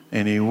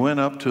 and he went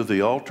up to the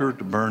altar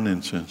to burn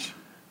incense.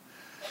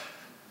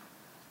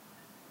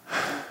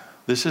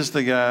 This is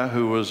the guy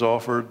who was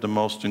offered the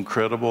most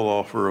incredible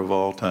offer of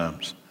all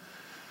times.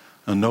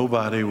 A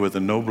nobody with a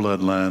no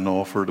bloodline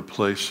offered a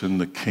place in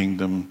the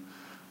kingdom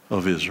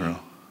of Israel,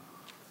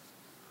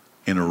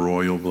 in a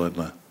royal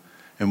bloodline.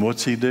 And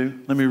what's he do?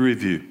 Let me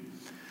review.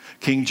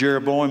 King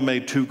Jeroboam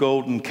made 2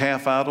 golden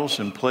calf idols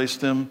and placed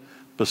them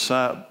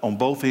on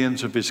both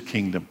ends of his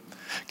kingdom.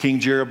 King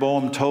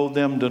Jeroboam told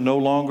them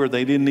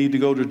they didn't need to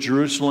go to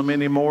Jerusalem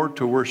anymore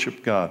to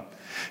worship God.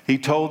 He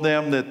told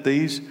them that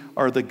these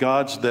are the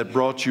gods that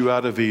brought you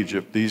out of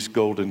Egypt, these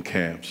golden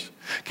calves.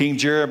 King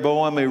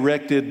Jeroboam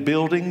erected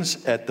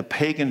buildings at the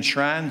pagan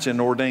shrines and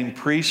ordained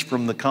priests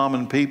from the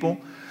common people,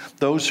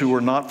 those who were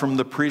not from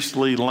the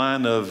priestly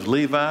line of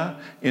Levi,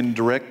 in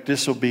direct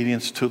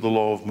disobedience to the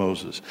law of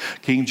Moses.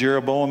 King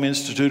Jeroboam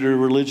instituted a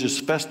religious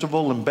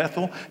festival in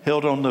Bethel,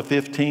 held on the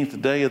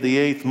 15th day of the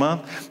 8th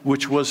month,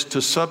 which was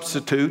to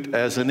substitute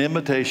as an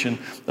imitation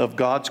of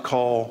God's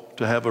call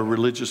to have a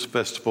religious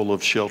festival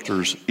of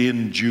shelters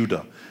in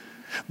Judah.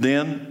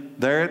 Then,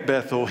 there at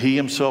Bethel, he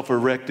himself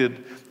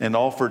erected and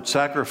offered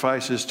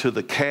sacrifices to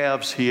the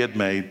calves he had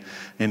made,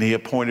 and he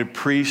appointed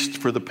priests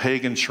for the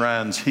pagan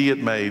shrines he had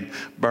made,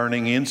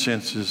 burning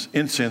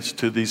incense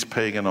to these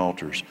pagan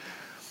altars.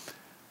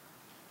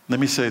 Let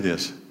me say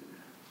this.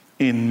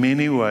 In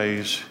many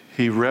ways,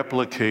 he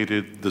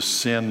replicated the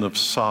sin of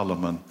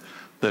Solomon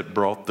that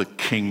brought the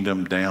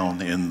kingdom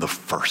down in the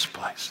first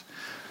place.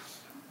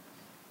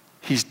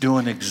 He's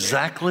doing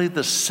exactly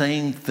the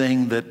same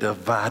thing that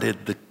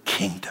divided the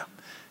kingdom,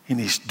 and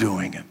he's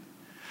doing it.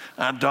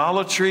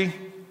 Idolatry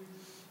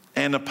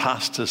and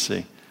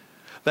apostasy.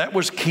 That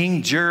was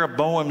King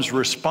Jeroboam's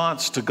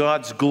response to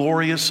God's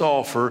glorious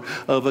offer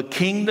of a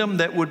kingdom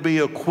that would be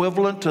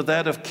equivalent to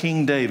that of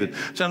King David.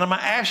 So I'm going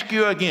to ask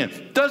you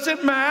again, does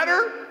it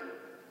matter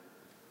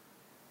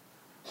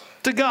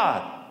to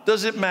God?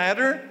 Does it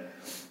matter?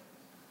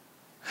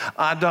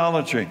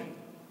 Idolatry.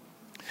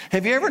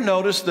 Have you ever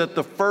noticed that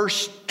the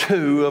first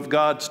 2 of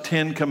God's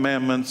 10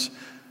 commandments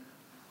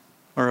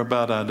are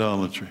about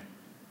idolatry?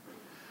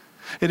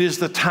 It is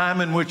the time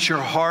in which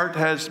your heart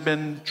has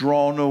been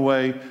drawn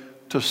away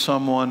to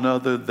someone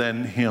other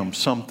than Him,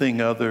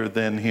 something other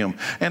than Him.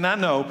 And I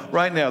know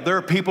right now there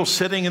are people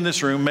sitting in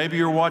this room, maybe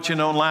you're watching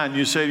online,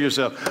 you say to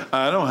yourself,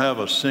 I don't have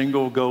a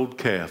single gold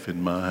calf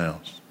in my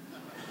house.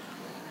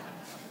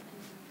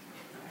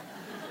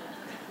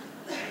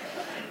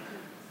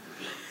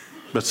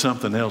 But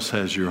something else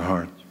has your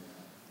heart.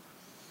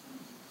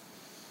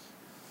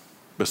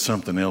 But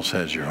something else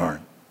has your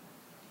heart.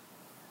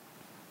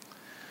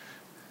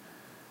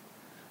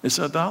 It's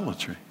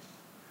idolatry.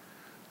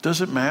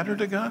 Does it matter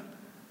to God?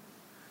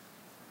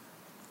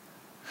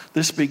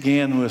 This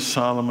began with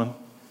Solomon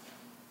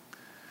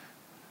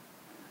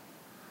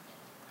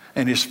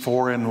and his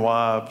foreign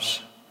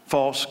wives,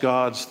 false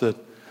gods that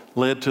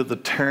led to the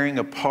tearing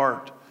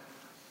apart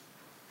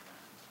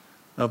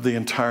of the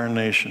entire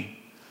nation.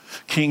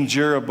 King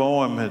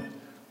Jeroboam had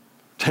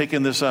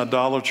taken this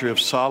idolatry of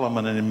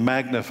Solomon and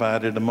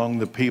magnified it among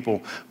the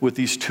people with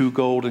these 2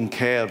 golden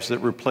calves that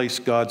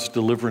replaced God's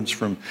deliverance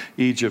from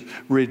Egypt,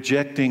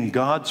 rejecting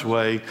God's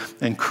way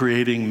and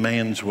creating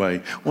man's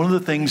way. One of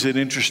the things that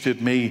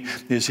interested me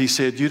is he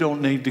said, you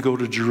don't need to go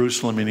to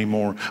Jerusalem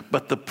anymore,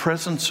 but the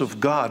presence of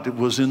God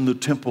was in the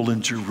temple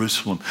in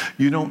Jerusalem.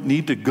 You don't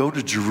need to go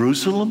to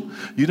Jerusalem.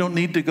 You don't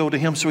need to go to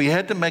him. So he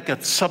had to make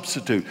a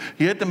substitute.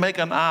 He had to make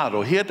an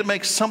idol. He had to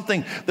make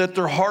something that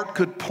their heart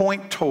could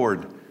point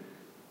toward.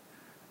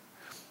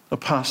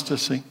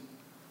 Apostasy,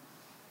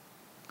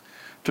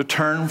 to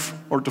turn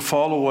or to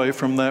fall away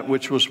from that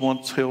which was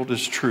once held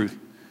as truth.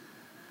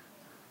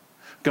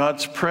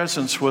 God's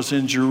presence was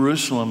in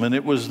Jerusalem, and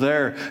it was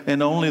there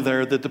and only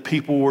there that the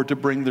people were to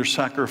bring their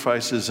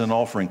sacrifices and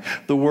offering.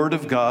 The Word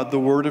of God, the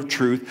Word of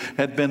truth,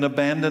 had been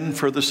abandoned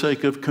for the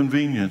sake of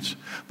convenience.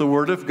 The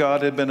Word of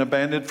God had been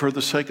abandoned for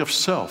the sake of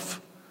self.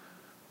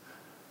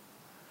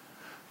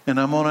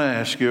 And I'm going to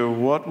ask you,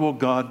 what will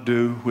God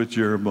do with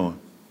Jeroboam?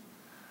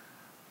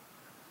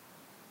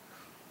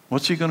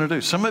 What's he going to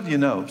do? Some of you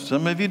know.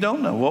 Some of you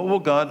don't know. What will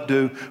God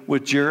do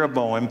with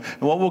Jeroboam?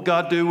 And what will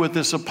God do with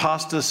this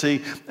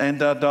apostasy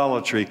and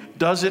idolatry?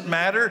 Does it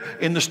matter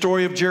in the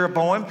story of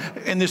Jeroboam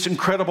in this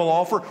incredible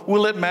offer?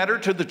 Will it matter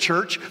to the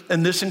church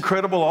in this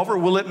incredible offer?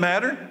 Will it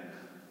matter?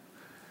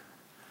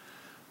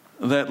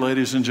 That,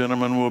 ladies and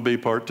gentlemen, will be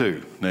part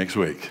 2 next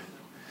week.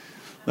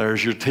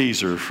 There's your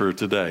teaser for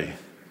today.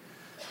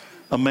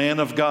 A man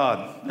of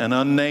God, an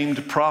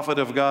unnamed prophet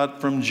of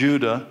God from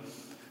Judah,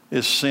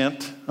 is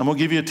sent. I'm going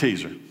to give you a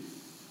teaser.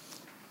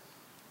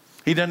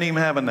 He doesn't even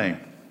have a name.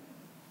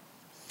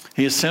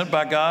 He is sent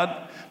by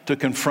God to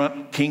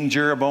confront King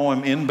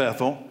Jeroboam in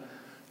Bethel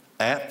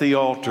at the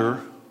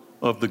altar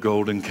of the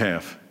golden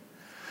calf.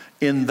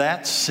 In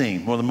that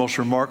scene, one of the most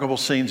remarkable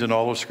scenes in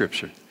all of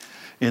Scripture,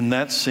 in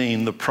that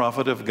scene, the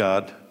prophet of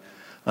God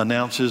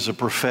announces a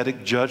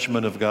prophetic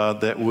judgment of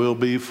God that will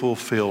be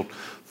fulfilled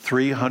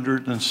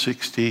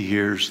 360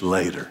 years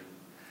later.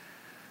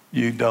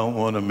 You don't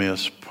want to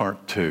miss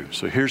part 2.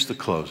 So here's the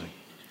closing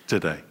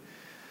today.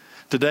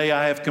 Today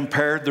I have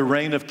compared the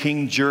reign of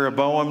King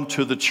Jeroboam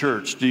to the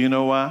church. Do you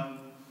know why?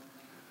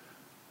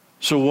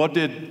 So what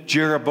did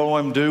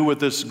Jeroboam do with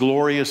this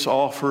glorious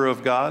offer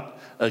of God?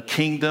 A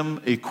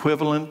kingdom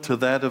equivalent to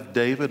that of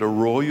David, a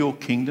royal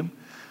kingdom.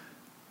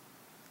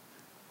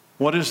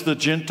 What has the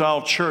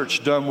Gentile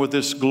church done with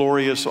this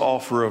glorious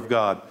offer of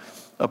God?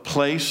 A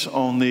place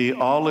on the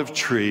olive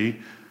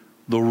tree,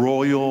 the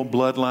royal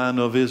bloodline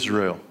of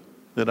Israel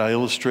that I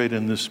illustrate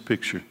in this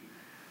picture.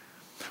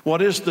 What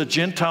has the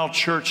Gentile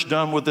church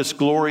done with this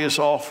glorious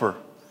offer?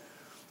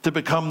 To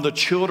become the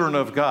children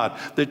of God.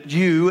 That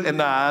you and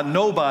I,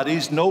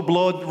 nobodies, no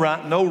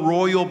blood, no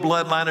royal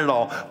bloodline at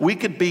all. We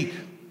could be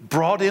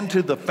brought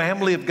into the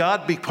family of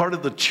God, be part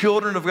of the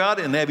children of God,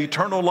 and have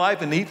eternal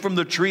life and eat from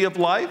the tree of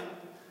life.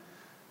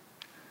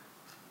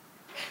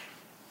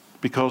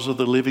 Because of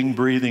the living,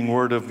 breathing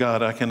Word of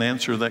God, I can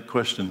answer that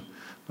question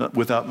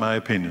without my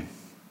opinion.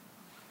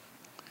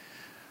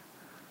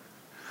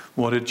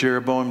 What did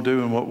Jeroboam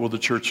do, and what will the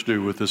church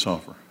do with this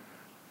offer?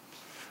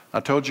 I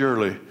told you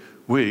earlier,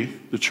 we,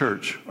 the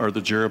church, are the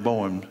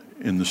Jeroboam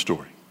in the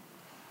story.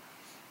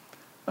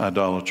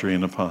 Idolatry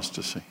and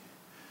apostasy.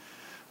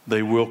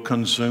 They will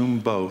consume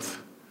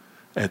both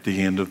at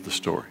the end of the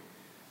story.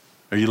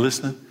 Are you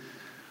listening?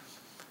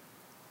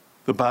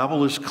 The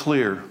Bible is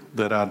clear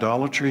that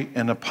idolatry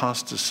and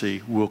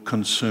apostasy will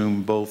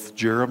consume both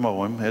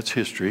Jeroboam, that's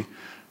history,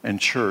 and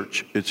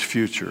church, its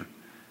future,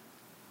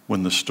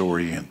 when the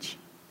story ends.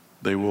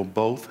 They will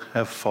both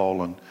have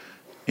fallen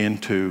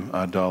into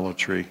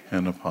idolatry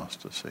and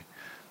apostasy.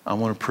 I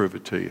want to prove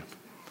it to you.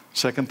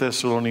 2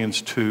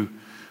 Thessalonians 2,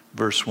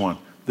 verse 1.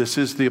 This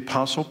is the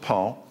Apostle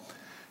Paul.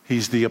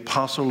 He's the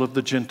apostle of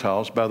the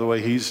Gentiles. By the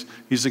way, he's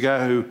the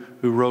guy who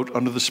wrote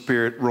under the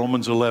Spirit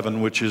Romans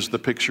 11, which is the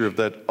picture of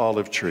that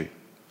olive tree.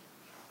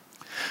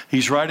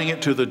 He's writing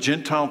it to the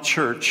Gentile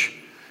church,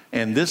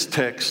 and this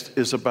text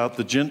is about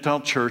the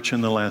Gentile church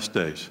in the last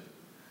days.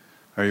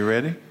 Are you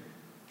ready?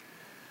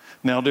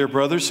 Now, dear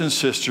brothers and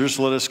sisters,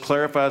 let us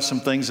clarify some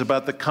things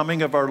about the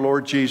coming of our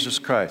Lord Jesus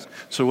Christ.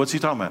 So what's he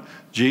talking about?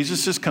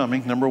 Jesus is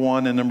coming, number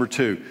one, and number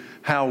two,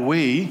 how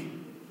we,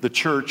 the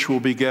church, will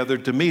be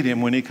gathered to meet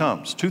him when he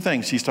comes. Two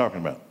things he's talking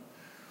about.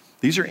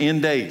 These are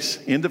end days,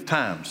 end of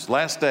times,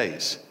 last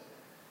days.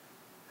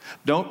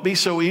 Don't be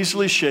so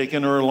easily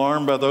shaken or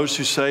alarmed by those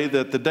who say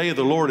that the day of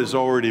the Lord has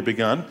already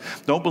begun.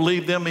 Don't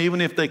believe them even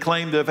if they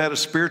claim to have had a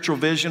spiritual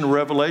vision, a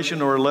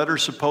revelation, or a letter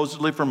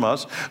supposedly from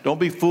us. Don't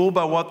be fooled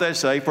by what they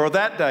say. For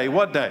that day,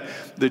 what day?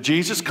 That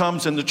Jesus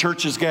comes and the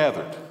church is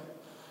gathered.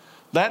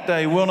 That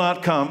day will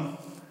not come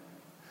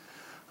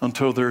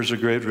until there's a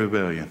great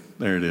rebellion.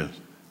 There it is.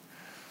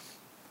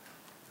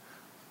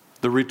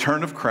 The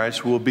return of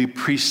Christ will be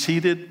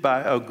preceded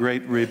by a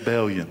great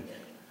rebellion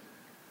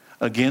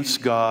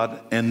against God,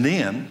 and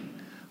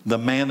then the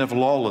man of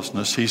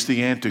lawlessness, he's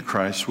the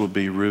Antichrist, will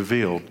be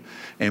revealed.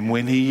 And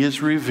when he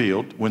is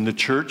revealed, when the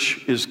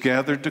church is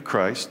gathered to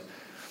Christ,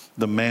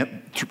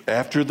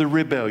 after the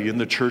rebellion,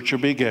 the church will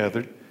be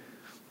gathered.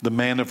 The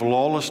man of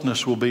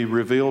lawlessness will be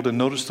revealed. And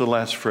notice the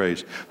last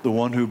phrase, the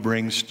one who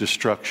brings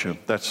destruction.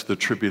 That's the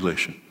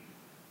tribulation.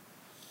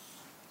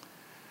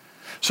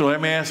 So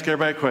let me ask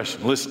everybody a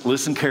question.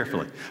 Listen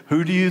carefully.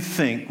 Who do you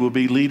think will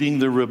be leading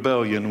the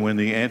rebellion when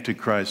the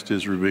Antichrist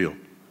is revealed?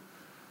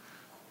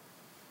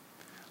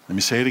 Let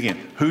me say it again.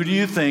 Who do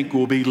you think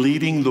will be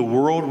leading the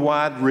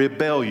worldwide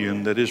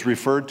rebellion that is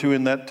referred to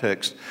in that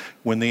text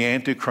when the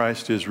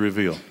Antichrist is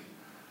revealed?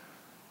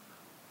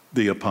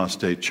 The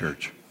apostate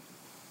church.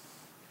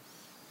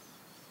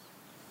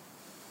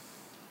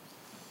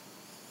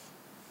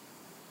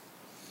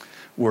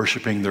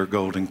 Worshiping their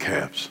golden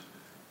calves.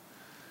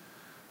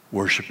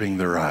 Worshiping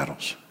their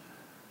idols.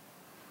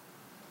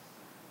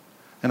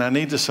 And I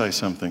need to say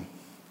something.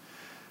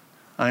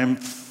 I am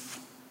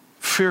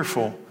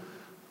fearful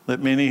that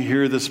many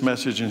hear this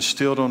message and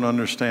still don't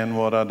understand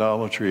what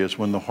idolatry is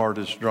when the heart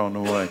is drawn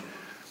away.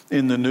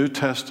 In the New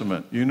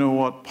Testament, you know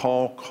what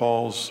Paul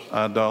calls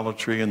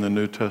idolatry in the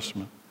New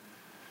Testament?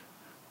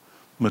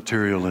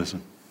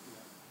 Materialism.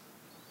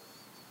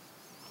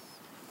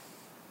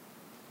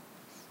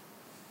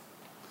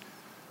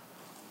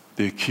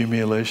 The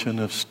accumulation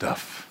of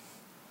stuff.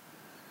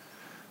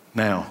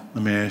 Now,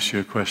 let me ask you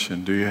a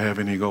question. Do you have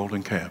any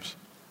golden calves?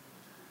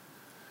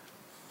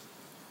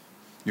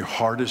 Your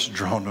heart is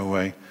drawn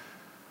away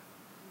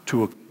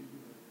to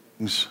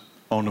things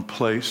on a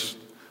place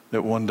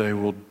that one day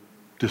will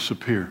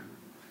disappear.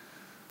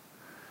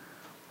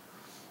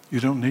 You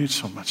don't need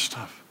so much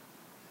stuff.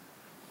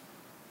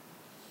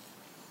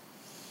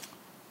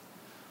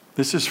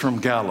 This is from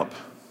Gallup,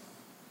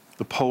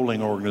 the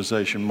polling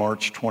organization,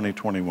 March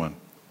 2021.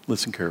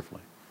 Listen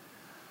carefully.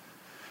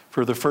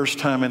 For the first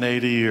time in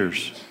 80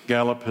 years,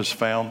 Gallup has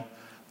found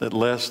that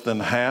less than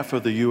half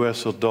of the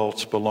U.S.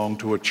 adults belong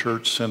to a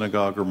church,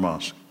 synagogue, or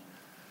mosque.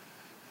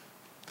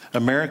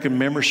 American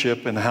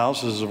membership in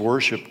houses of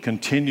worship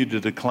continued to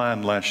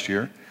decline last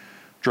year,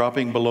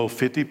 dropping below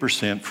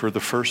 50% for the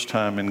first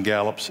time in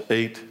Gallup's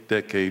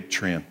 8-decade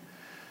trend.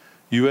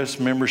 U.S.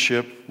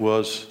 membership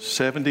was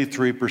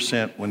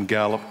 73% when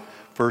Gallup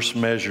first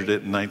measured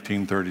it in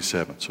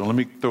 1937. So let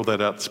me throw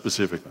that out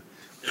specifically.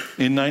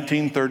 In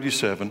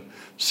 1937,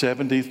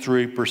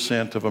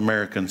 73% of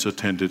Americans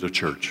attended a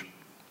church.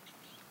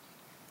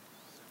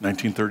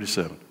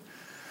 1937.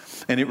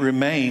 And it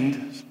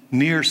remained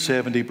near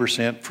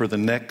 70% for the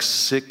next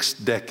 6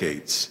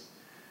 decades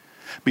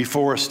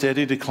before a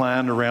steady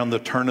decline around the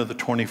turn of the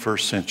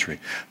 21st century.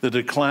 The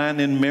decline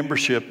in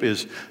membership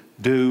is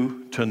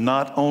due to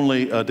not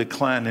only a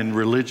decline in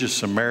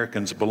religious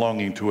Americans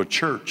belonging to a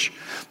church,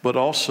 but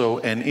also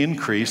an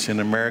increase in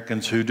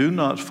Americans who do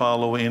not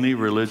follow any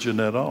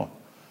religion at all.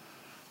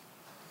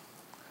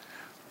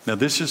 Now,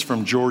 this is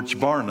from George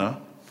Barna,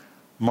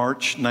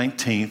 March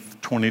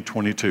 19th,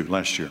 2022,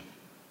 last year.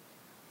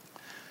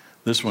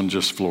 This one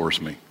just floors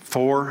me.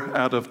 4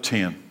 out of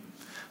 10.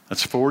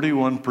 That's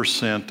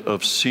 41%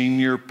 of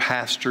senior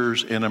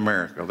pastors in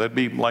America. That'd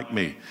be like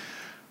me.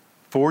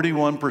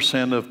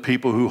 41% of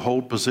people who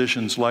hold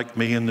positions like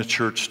me in the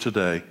church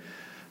today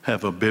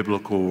have a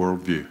biblical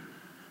worldview.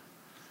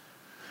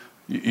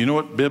 You know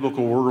what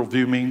biblical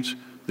worldview means?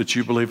 That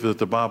you believe that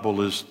the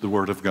Bible is the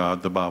Word of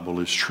God, the Bible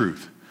is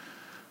truth.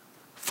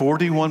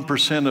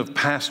 41% of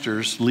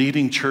pastors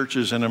leading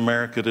churches in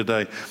America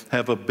today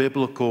have a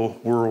biblical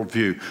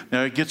worldview.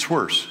 Now it gets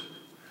worse.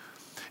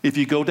 If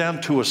you go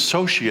down to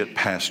associate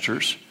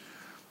pastors,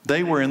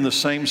 they were in the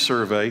same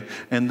survey,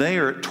 and they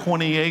are at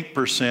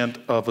 28%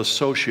 of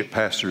associate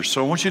pastors.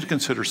 So I want you to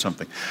consider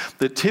something.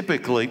 That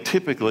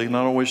typically,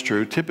 not always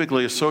true,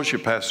 typically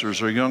associate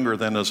pastors are younger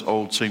than us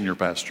old senior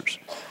pastors.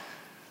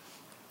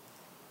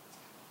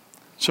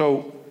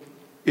 So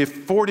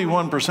if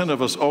 41%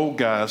 of us old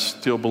guys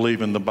still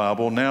believe in the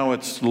Bible, now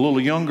it's a little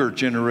younger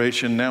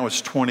generation, now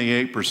it's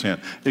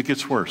 28%. It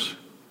gets worse.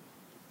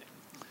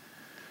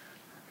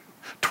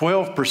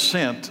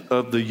 12%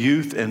 of the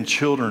youth and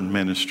children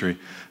ministry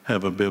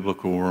have a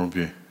biblical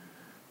worldview.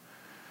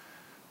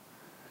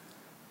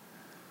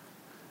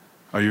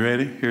 Are you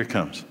ready? Here it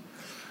comes.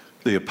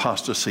 The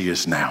apostasy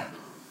is now.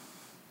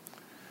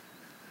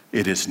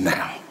 It is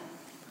now.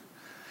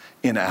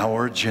 In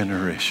our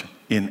generation.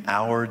 In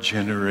our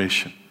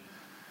generation.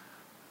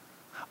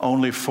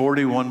 Only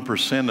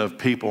 41% of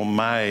people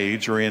my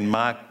age or in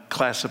my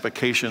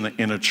classification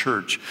in a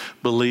church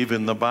believe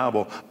in the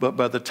Bible. But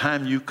by the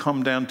time you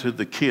come down to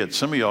the kids,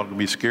 some of y'all can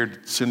be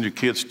scared to send your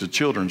kids to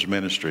children's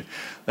ministry.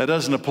 That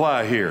doesn't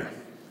apply here.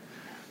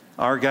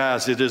 Our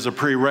guys, it is a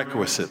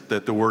prerequisite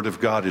that the Word of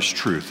God is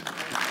truth.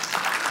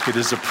 It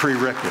is a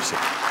prerequisite.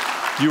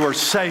 You are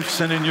safe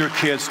sending your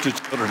kids to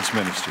children's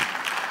ministry.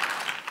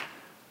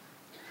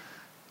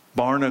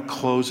 Barna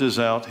closes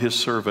out his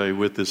survey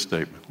with this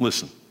statement.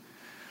 Listen.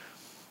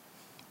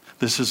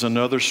 This is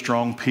another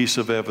strong piece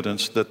of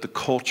evidence that the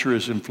culture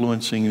is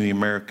influencing the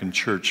American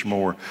church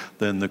more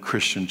than the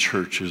Christian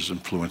church is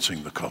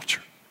influencing the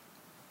culture.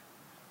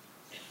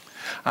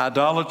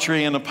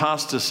 Idolatry and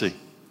apostasy.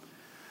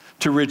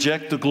 To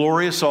reject the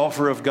glorious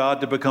offer of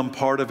God to become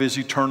part of His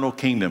eternal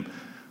kingdom.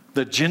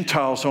 that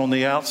Gentiles on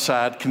the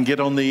outside can get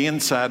on the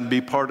inside and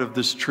be part of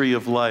this tree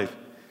of life.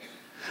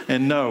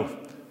 And no,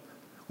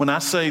 when I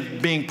say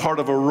being part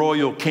of a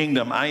royal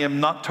kingdom, I am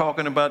not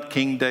talking about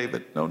King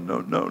David. No,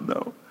 no, no,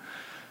 no.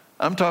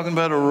 I'm talking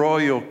about a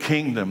royal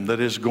kingdom that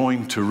is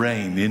going to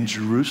reign in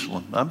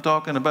Jerusalem. I'm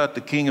talking about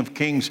the King of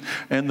Kings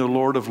and the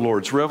Lord of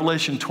Lords.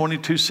 Revelation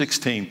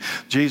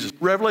 22:16.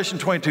 Revelation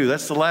 22,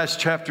 that's the last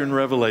chapter in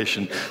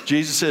Revelation.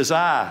 Jesus says,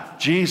 I,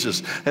 Jesus,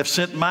 have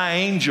sent my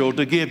angel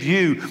to give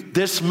you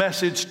this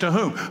message to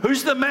whom?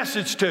 Who's the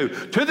message to?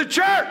 To the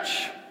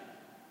church.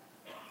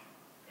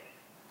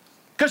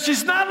 Because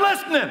she's not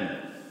listening.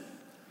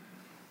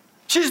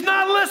 She's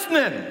not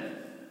listening.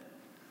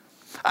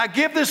 I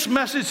give this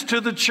message to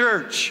the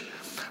church.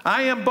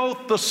 I am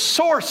both the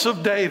source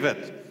of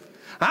David.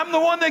 I'm the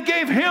one that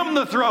gave him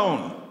the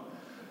throne.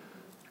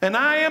 And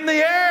I am the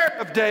heir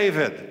of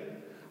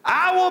David.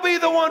 I will be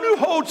the one who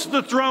holds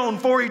the throne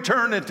for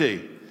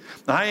eternity.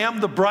 I am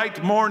the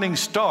bright morning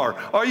star.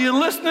 Are you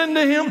listening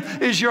to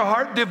him? Is your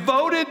heart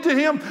devoted to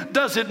him?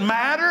 Does it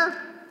matter?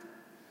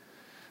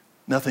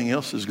 Nothing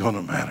else is going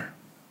to matter.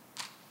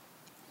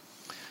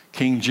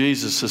 King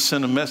Jesus has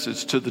sent a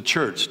message to the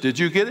church. Did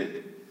you get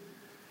it?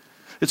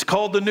 It's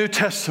called the New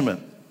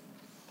Testament.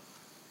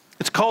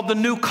 It's called the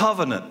New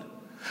Covenant.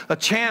 A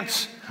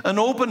chance, an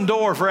open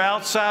door for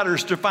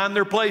outsiders to find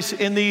their place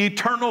in the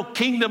eternal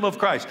kingdom of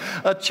Christ.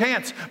 A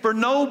chance for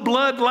no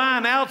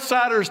bloodline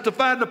outsiders to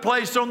find a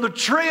place on the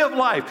tree of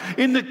life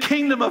in the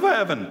kingdom of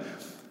heaven.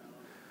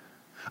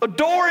 A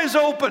door is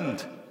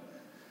opened.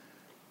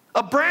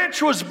 A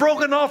branch was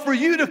broken off for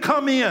you to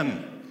come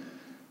in.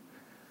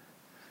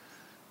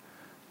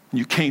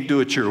 You can't do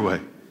it your way.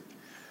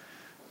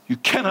 You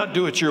cannot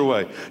do it your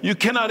way. You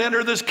cannot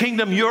enter this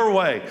kingdom your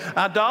way.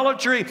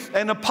 Idolatry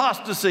and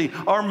apostasy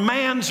are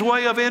man's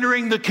way of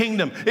entering the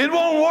kingdom. It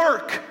won't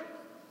work.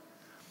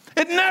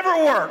 It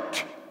never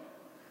worked.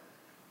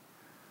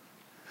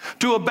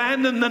 To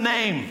abandon the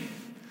name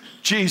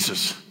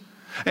Jesus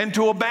and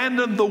to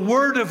abandon the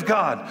Word of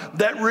God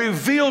that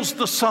reveals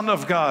the Son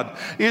of God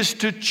is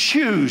to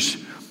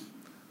choose.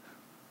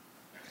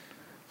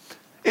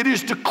 It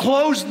is to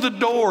close the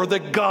door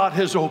that God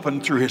has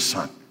opened through His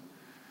Son.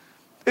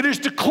 It is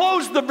to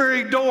close the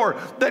very door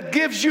that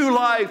gives you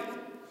life.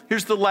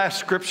 Here's the last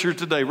scripture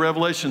today,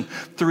 Revelation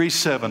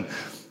 3:7.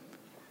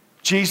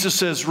 Jesus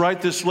says,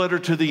 write this letter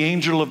to the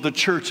angel of the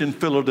church in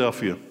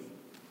Philadelphia.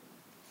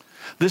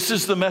 This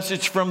is the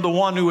message from the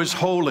one who is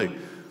holy.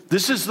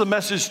 This is the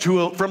message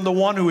from the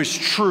one who is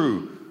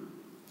true.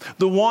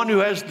 The one who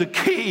has the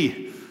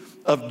key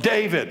of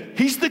David.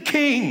 He's the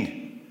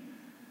king.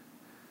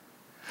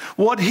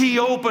 What he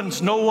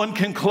opens, no one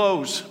can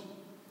close.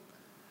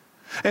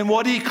 And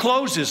what he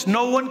closes,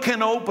 no one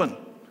can open.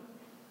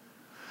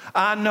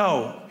 I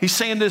know, he's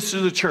saying this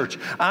to the church,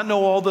 I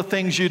know all the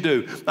things you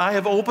do. I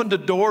have opened a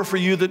door for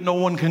you that no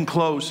one can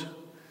close.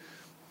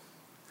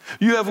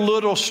 You have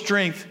little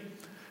strength,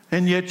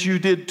 and yet you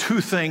did two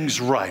things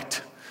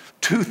right.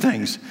 Two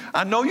things.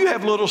 I know you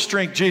have little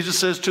strength, Jesus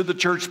says to the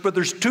church, but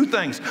there's two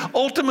things.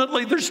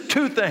 Ultimately, there's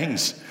two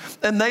things.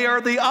 And they are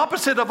the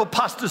opposite of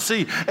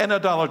apostasy and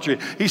idolatry.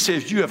 He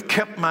says, you have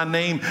kept my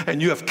name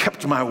and you have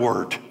kept my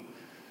word.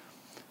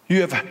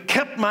 You have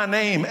kept my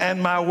name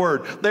and my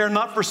word. They are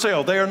not for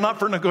sale. They are not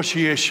for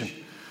negotiation.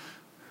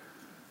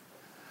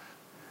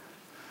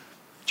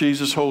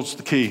 Jesus holds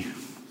the key.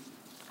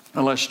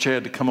 I'll ask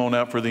Chad to come on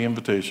out for the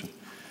invitation.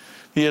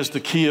 He has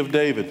the key of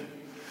David.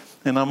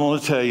 And I'm going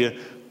to tell you,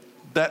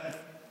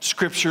 that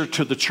scripture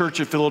to the church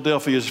of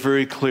Philadelphia is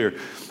very clear.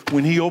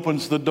 When he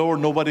opens the door,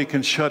 nobody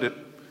can shut it.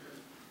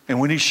 And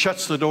when he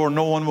shuts the door,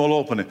 no one will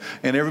open it.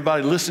 And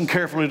everybody listen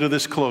carefully to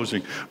this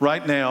closing.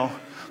 Right now,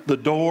 the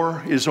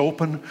door is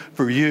open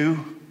for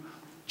you,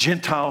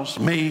 Gentiles,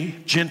 me,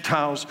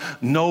 Gentiles,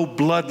 no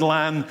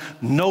bloodline,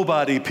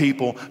 nobody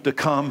people to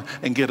come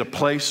and get a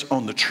place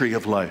on the tree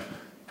of life.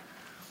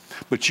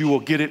 But you will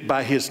get it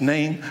by his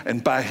name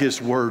and by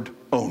his word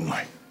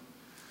only.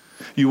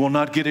 You will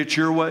not get it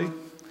your way.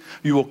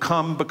 You will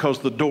come because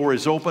the door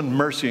is open.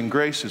 Mercy and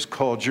grace has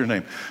called your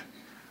name.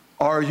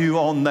 Are you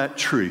on that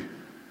tree?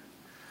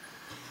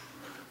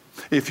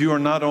 If you are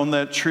not on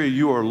that tree,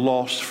 you are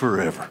lost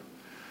forever.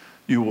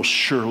 You will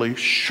surely,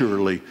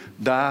 surely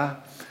die,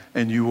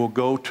 and you will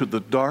go to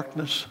the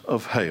darkness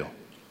of hell.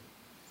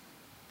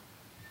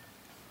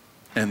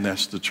 And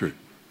that's the truth.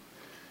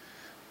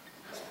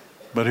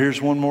 But here's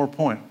one more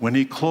point. When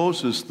he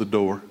closes the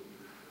door,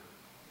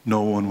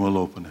 no one will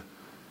open it.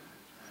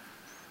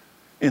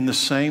 In the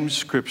same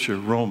scripture,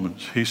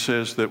 Romans, he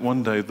says that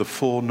one day the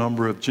full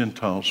number of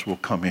Gentiles will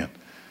come in.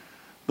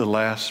 The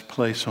last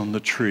place on the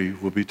tree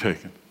will be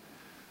taken,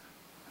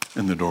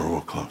 and the door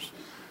will close.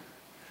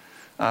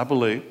 I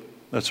believe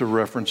that's a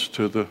reference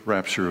to the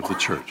rapture of the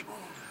church.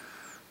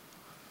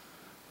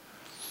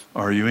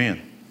 Are you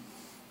in?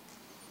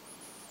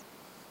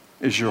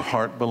 Is your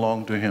heart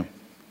belong to him?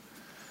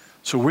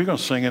 So we're going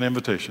to sing an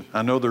invitation.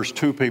 I know there's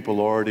 2 people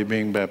already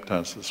being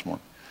baptized this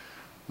morning.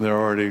 They're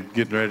already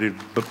getting ready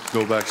to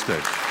go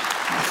backstage.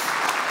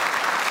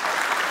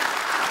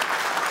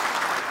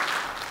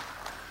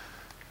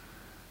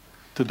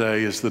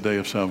 today is the day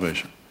of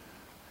salvation?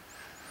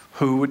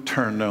 Who would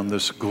turn down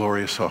this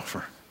glorious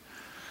offer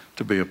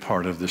to be a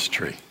part of this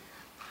tree?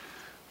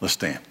 Let's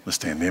stand. Let's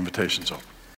stand. The invitation's open.